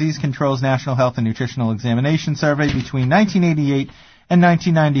for Disease Control's National Health and Nutritional Examination Survey between 1988 and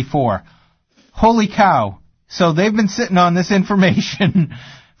 1994. Holy cow. So they've been sitting on this information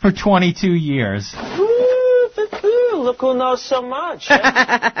for 22 years. Look who knows so much.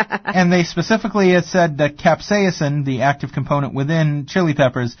 And they specifically had said that capsaicin, the active component within chili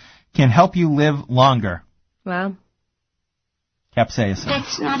peppers, can help you live longer. Wow. Capsaicin.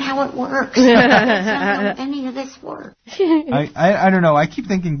 That's not how it works. That's not how any of this works. I don't know. I keep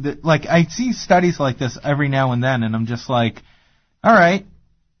thinking that, like, I see studies like this every now and then, and I'm just like, all right.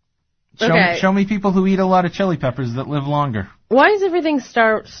 Show me people who eat a lot of chili peppers that live longer. Why is everything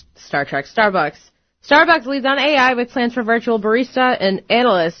Star Trek? Starbucks. Starbucks leads on AI with plans for virtual barista and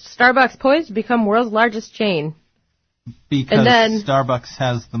analyst. Starbucks poised to become world's largest chain. Because And then- Starbucks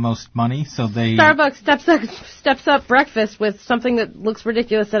has the most money, so they... Starbucks steps up breakfast with something that looks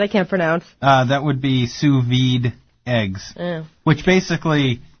ridiculous that I can't pronounce. that would be sous vide eggs. Yeah. Which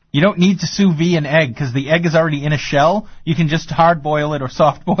basically, you don't need to sous vide an egg, because the egg is already in a shell. You can just hard boil it or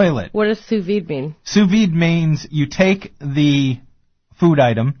soft boil it. What does sous vide mean? Sous vide means you take the food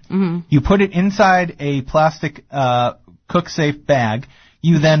item, you put it inside a plastic cook-safe bag,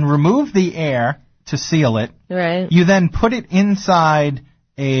 you then remove the air to seal it, Right. you then put it inside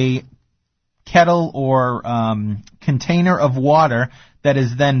a kettle or container of water that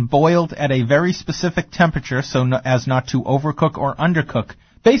is then boiled at a very specific temperature so as not to overcook or undercook.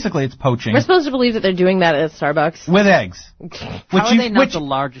 Basically, it's poaching. We're supposed to believe that they're doing that at Starbucks. With eggs. How are they not the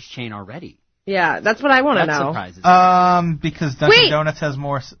largest chain already? Yeah, that's what I want to That know. surprises me. Because Dunkin' Wait! Donuts has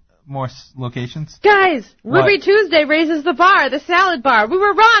more locations. Guys, What? Ruby Tuesday raises the bar, the salad bar. We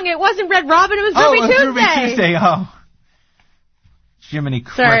were wrong. It wasn't Red Robin. It was Ruby it was Tuesday. Ruby Tuesday. Oh. Jiminy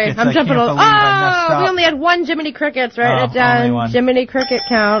Crickets. Sorry, I'm I jumping can't over. believe I messed up. We only had one Jiminy Crickets. Write Oh, it down. only one. Jiminy Cricket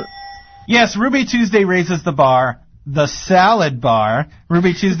count. Yes, Ruby Tuesday raises the bar. The salad bar.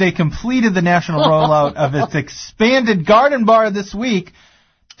 Ruby Tuesday completed the national rollout of its expanded garden bar this week,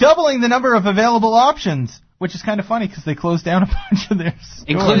 doubling the number of available options, which is kind of funny because they closed down a bunch of their stores.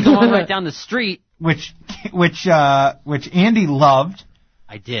 Including the one right down the street. Which Andy loved.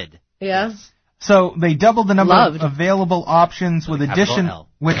 I did. Yeah. So they doubled the number Loved. of available options with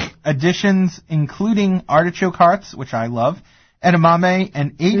additions including artichoke hearts, which I love, edamame,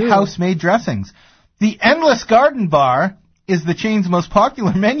 and 8 house-made dressings. The Endless Garden Bar is the chain's most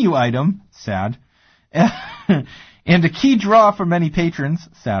popular menu item. Sad. And a key draw for many patrons.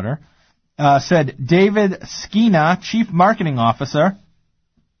 Sadder. Said David Skina, Chief Marketing Officer.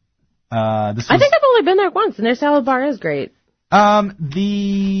 I think I've only been there once, and their salad bar is great.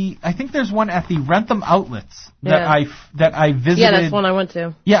 I think there's one at the Rentham Outlets that I visited. Yeah, that's one I went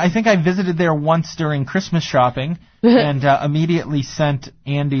to. Yeah, I think I visited there once during Christmas shopping and immediately sent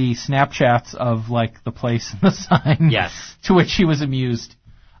Andy Snapchats of like the place and the sign. Yes. To which he was amused.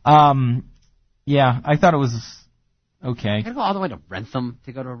 Yeah, I thought it was okay. I gotta go all the way to Rentham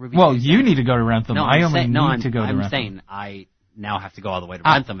to go to a Ruby Well, Tuesday? you need to go to Rentham. No, I only need to go to I'm Rentham. saying I now have to go all the way to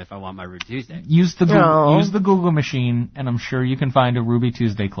Rentham if I want my Ruby Tuesday. Use the Google machine, and I'm sure you can find a Ruby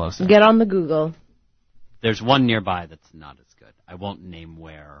Tuesday closer. Get on the Google. There's one nearby that's not as good. I won't name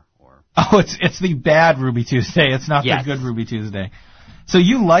where or. Oh, it's the bad Ruby Tuesday. It's not Yes. the good Ruby Tuesday. So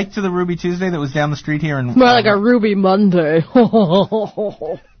you liked the Ruby Tuesday that was down the street here in More like a Ruby Monday.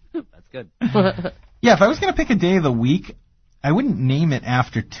 That's good. Yeah, if I was going to pick a day of the week, I wouldn't name it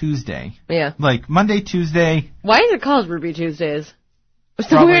after Tuesday. Yeah. Like Monday, Tuesday. Why is it called Ruby Tuesdays? It's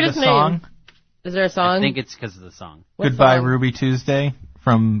the Probably weirdest the song. name. Is there a song? I think it's because of the song. What Goodbye song? Ruby Tuesday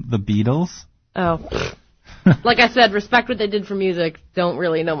from the Beatles. Oh. Like I said, respect what they did for music. Don't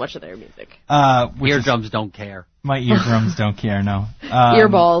really know much of their music. Eardrums don't care. My eardrums don't care, no.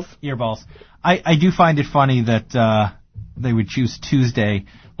 Earballs. Earballs. I do find it funny that they would choose Tuesday.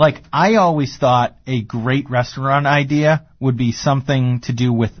 Like, I always thought a great restaurant idea would be something to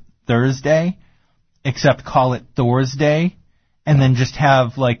do with Thursday, except call it Thorsday, and then just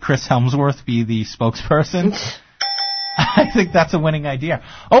have, like, Chris Helmsworth be the spokesperson. I think that's a winning idea.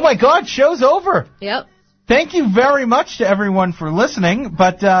 Oh, my God, show's over. Yep. Thank you very much to everyone for listening.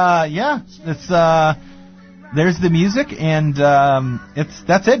 But, yeah, it's... There's the music, and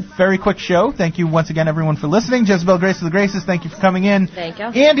that's it. Very quick show. Thank you once again, everyone, for listening. Jezebel Grace of the Graces, thank you for coming in. Thank you.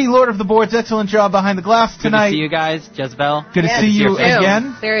 Andy, Lord of the Boards, excellent job behind the glass tonight. Good to see you guys, Jezebel. Good to see you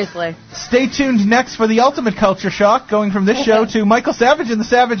again. Seriously. Stay tuned next for the ultimate culture shock, going from this show to Michael Savage and the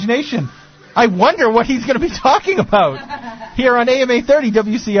Savage Nation. I wonder what he's going to be talking about here on AMA 30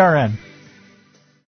 WCRN.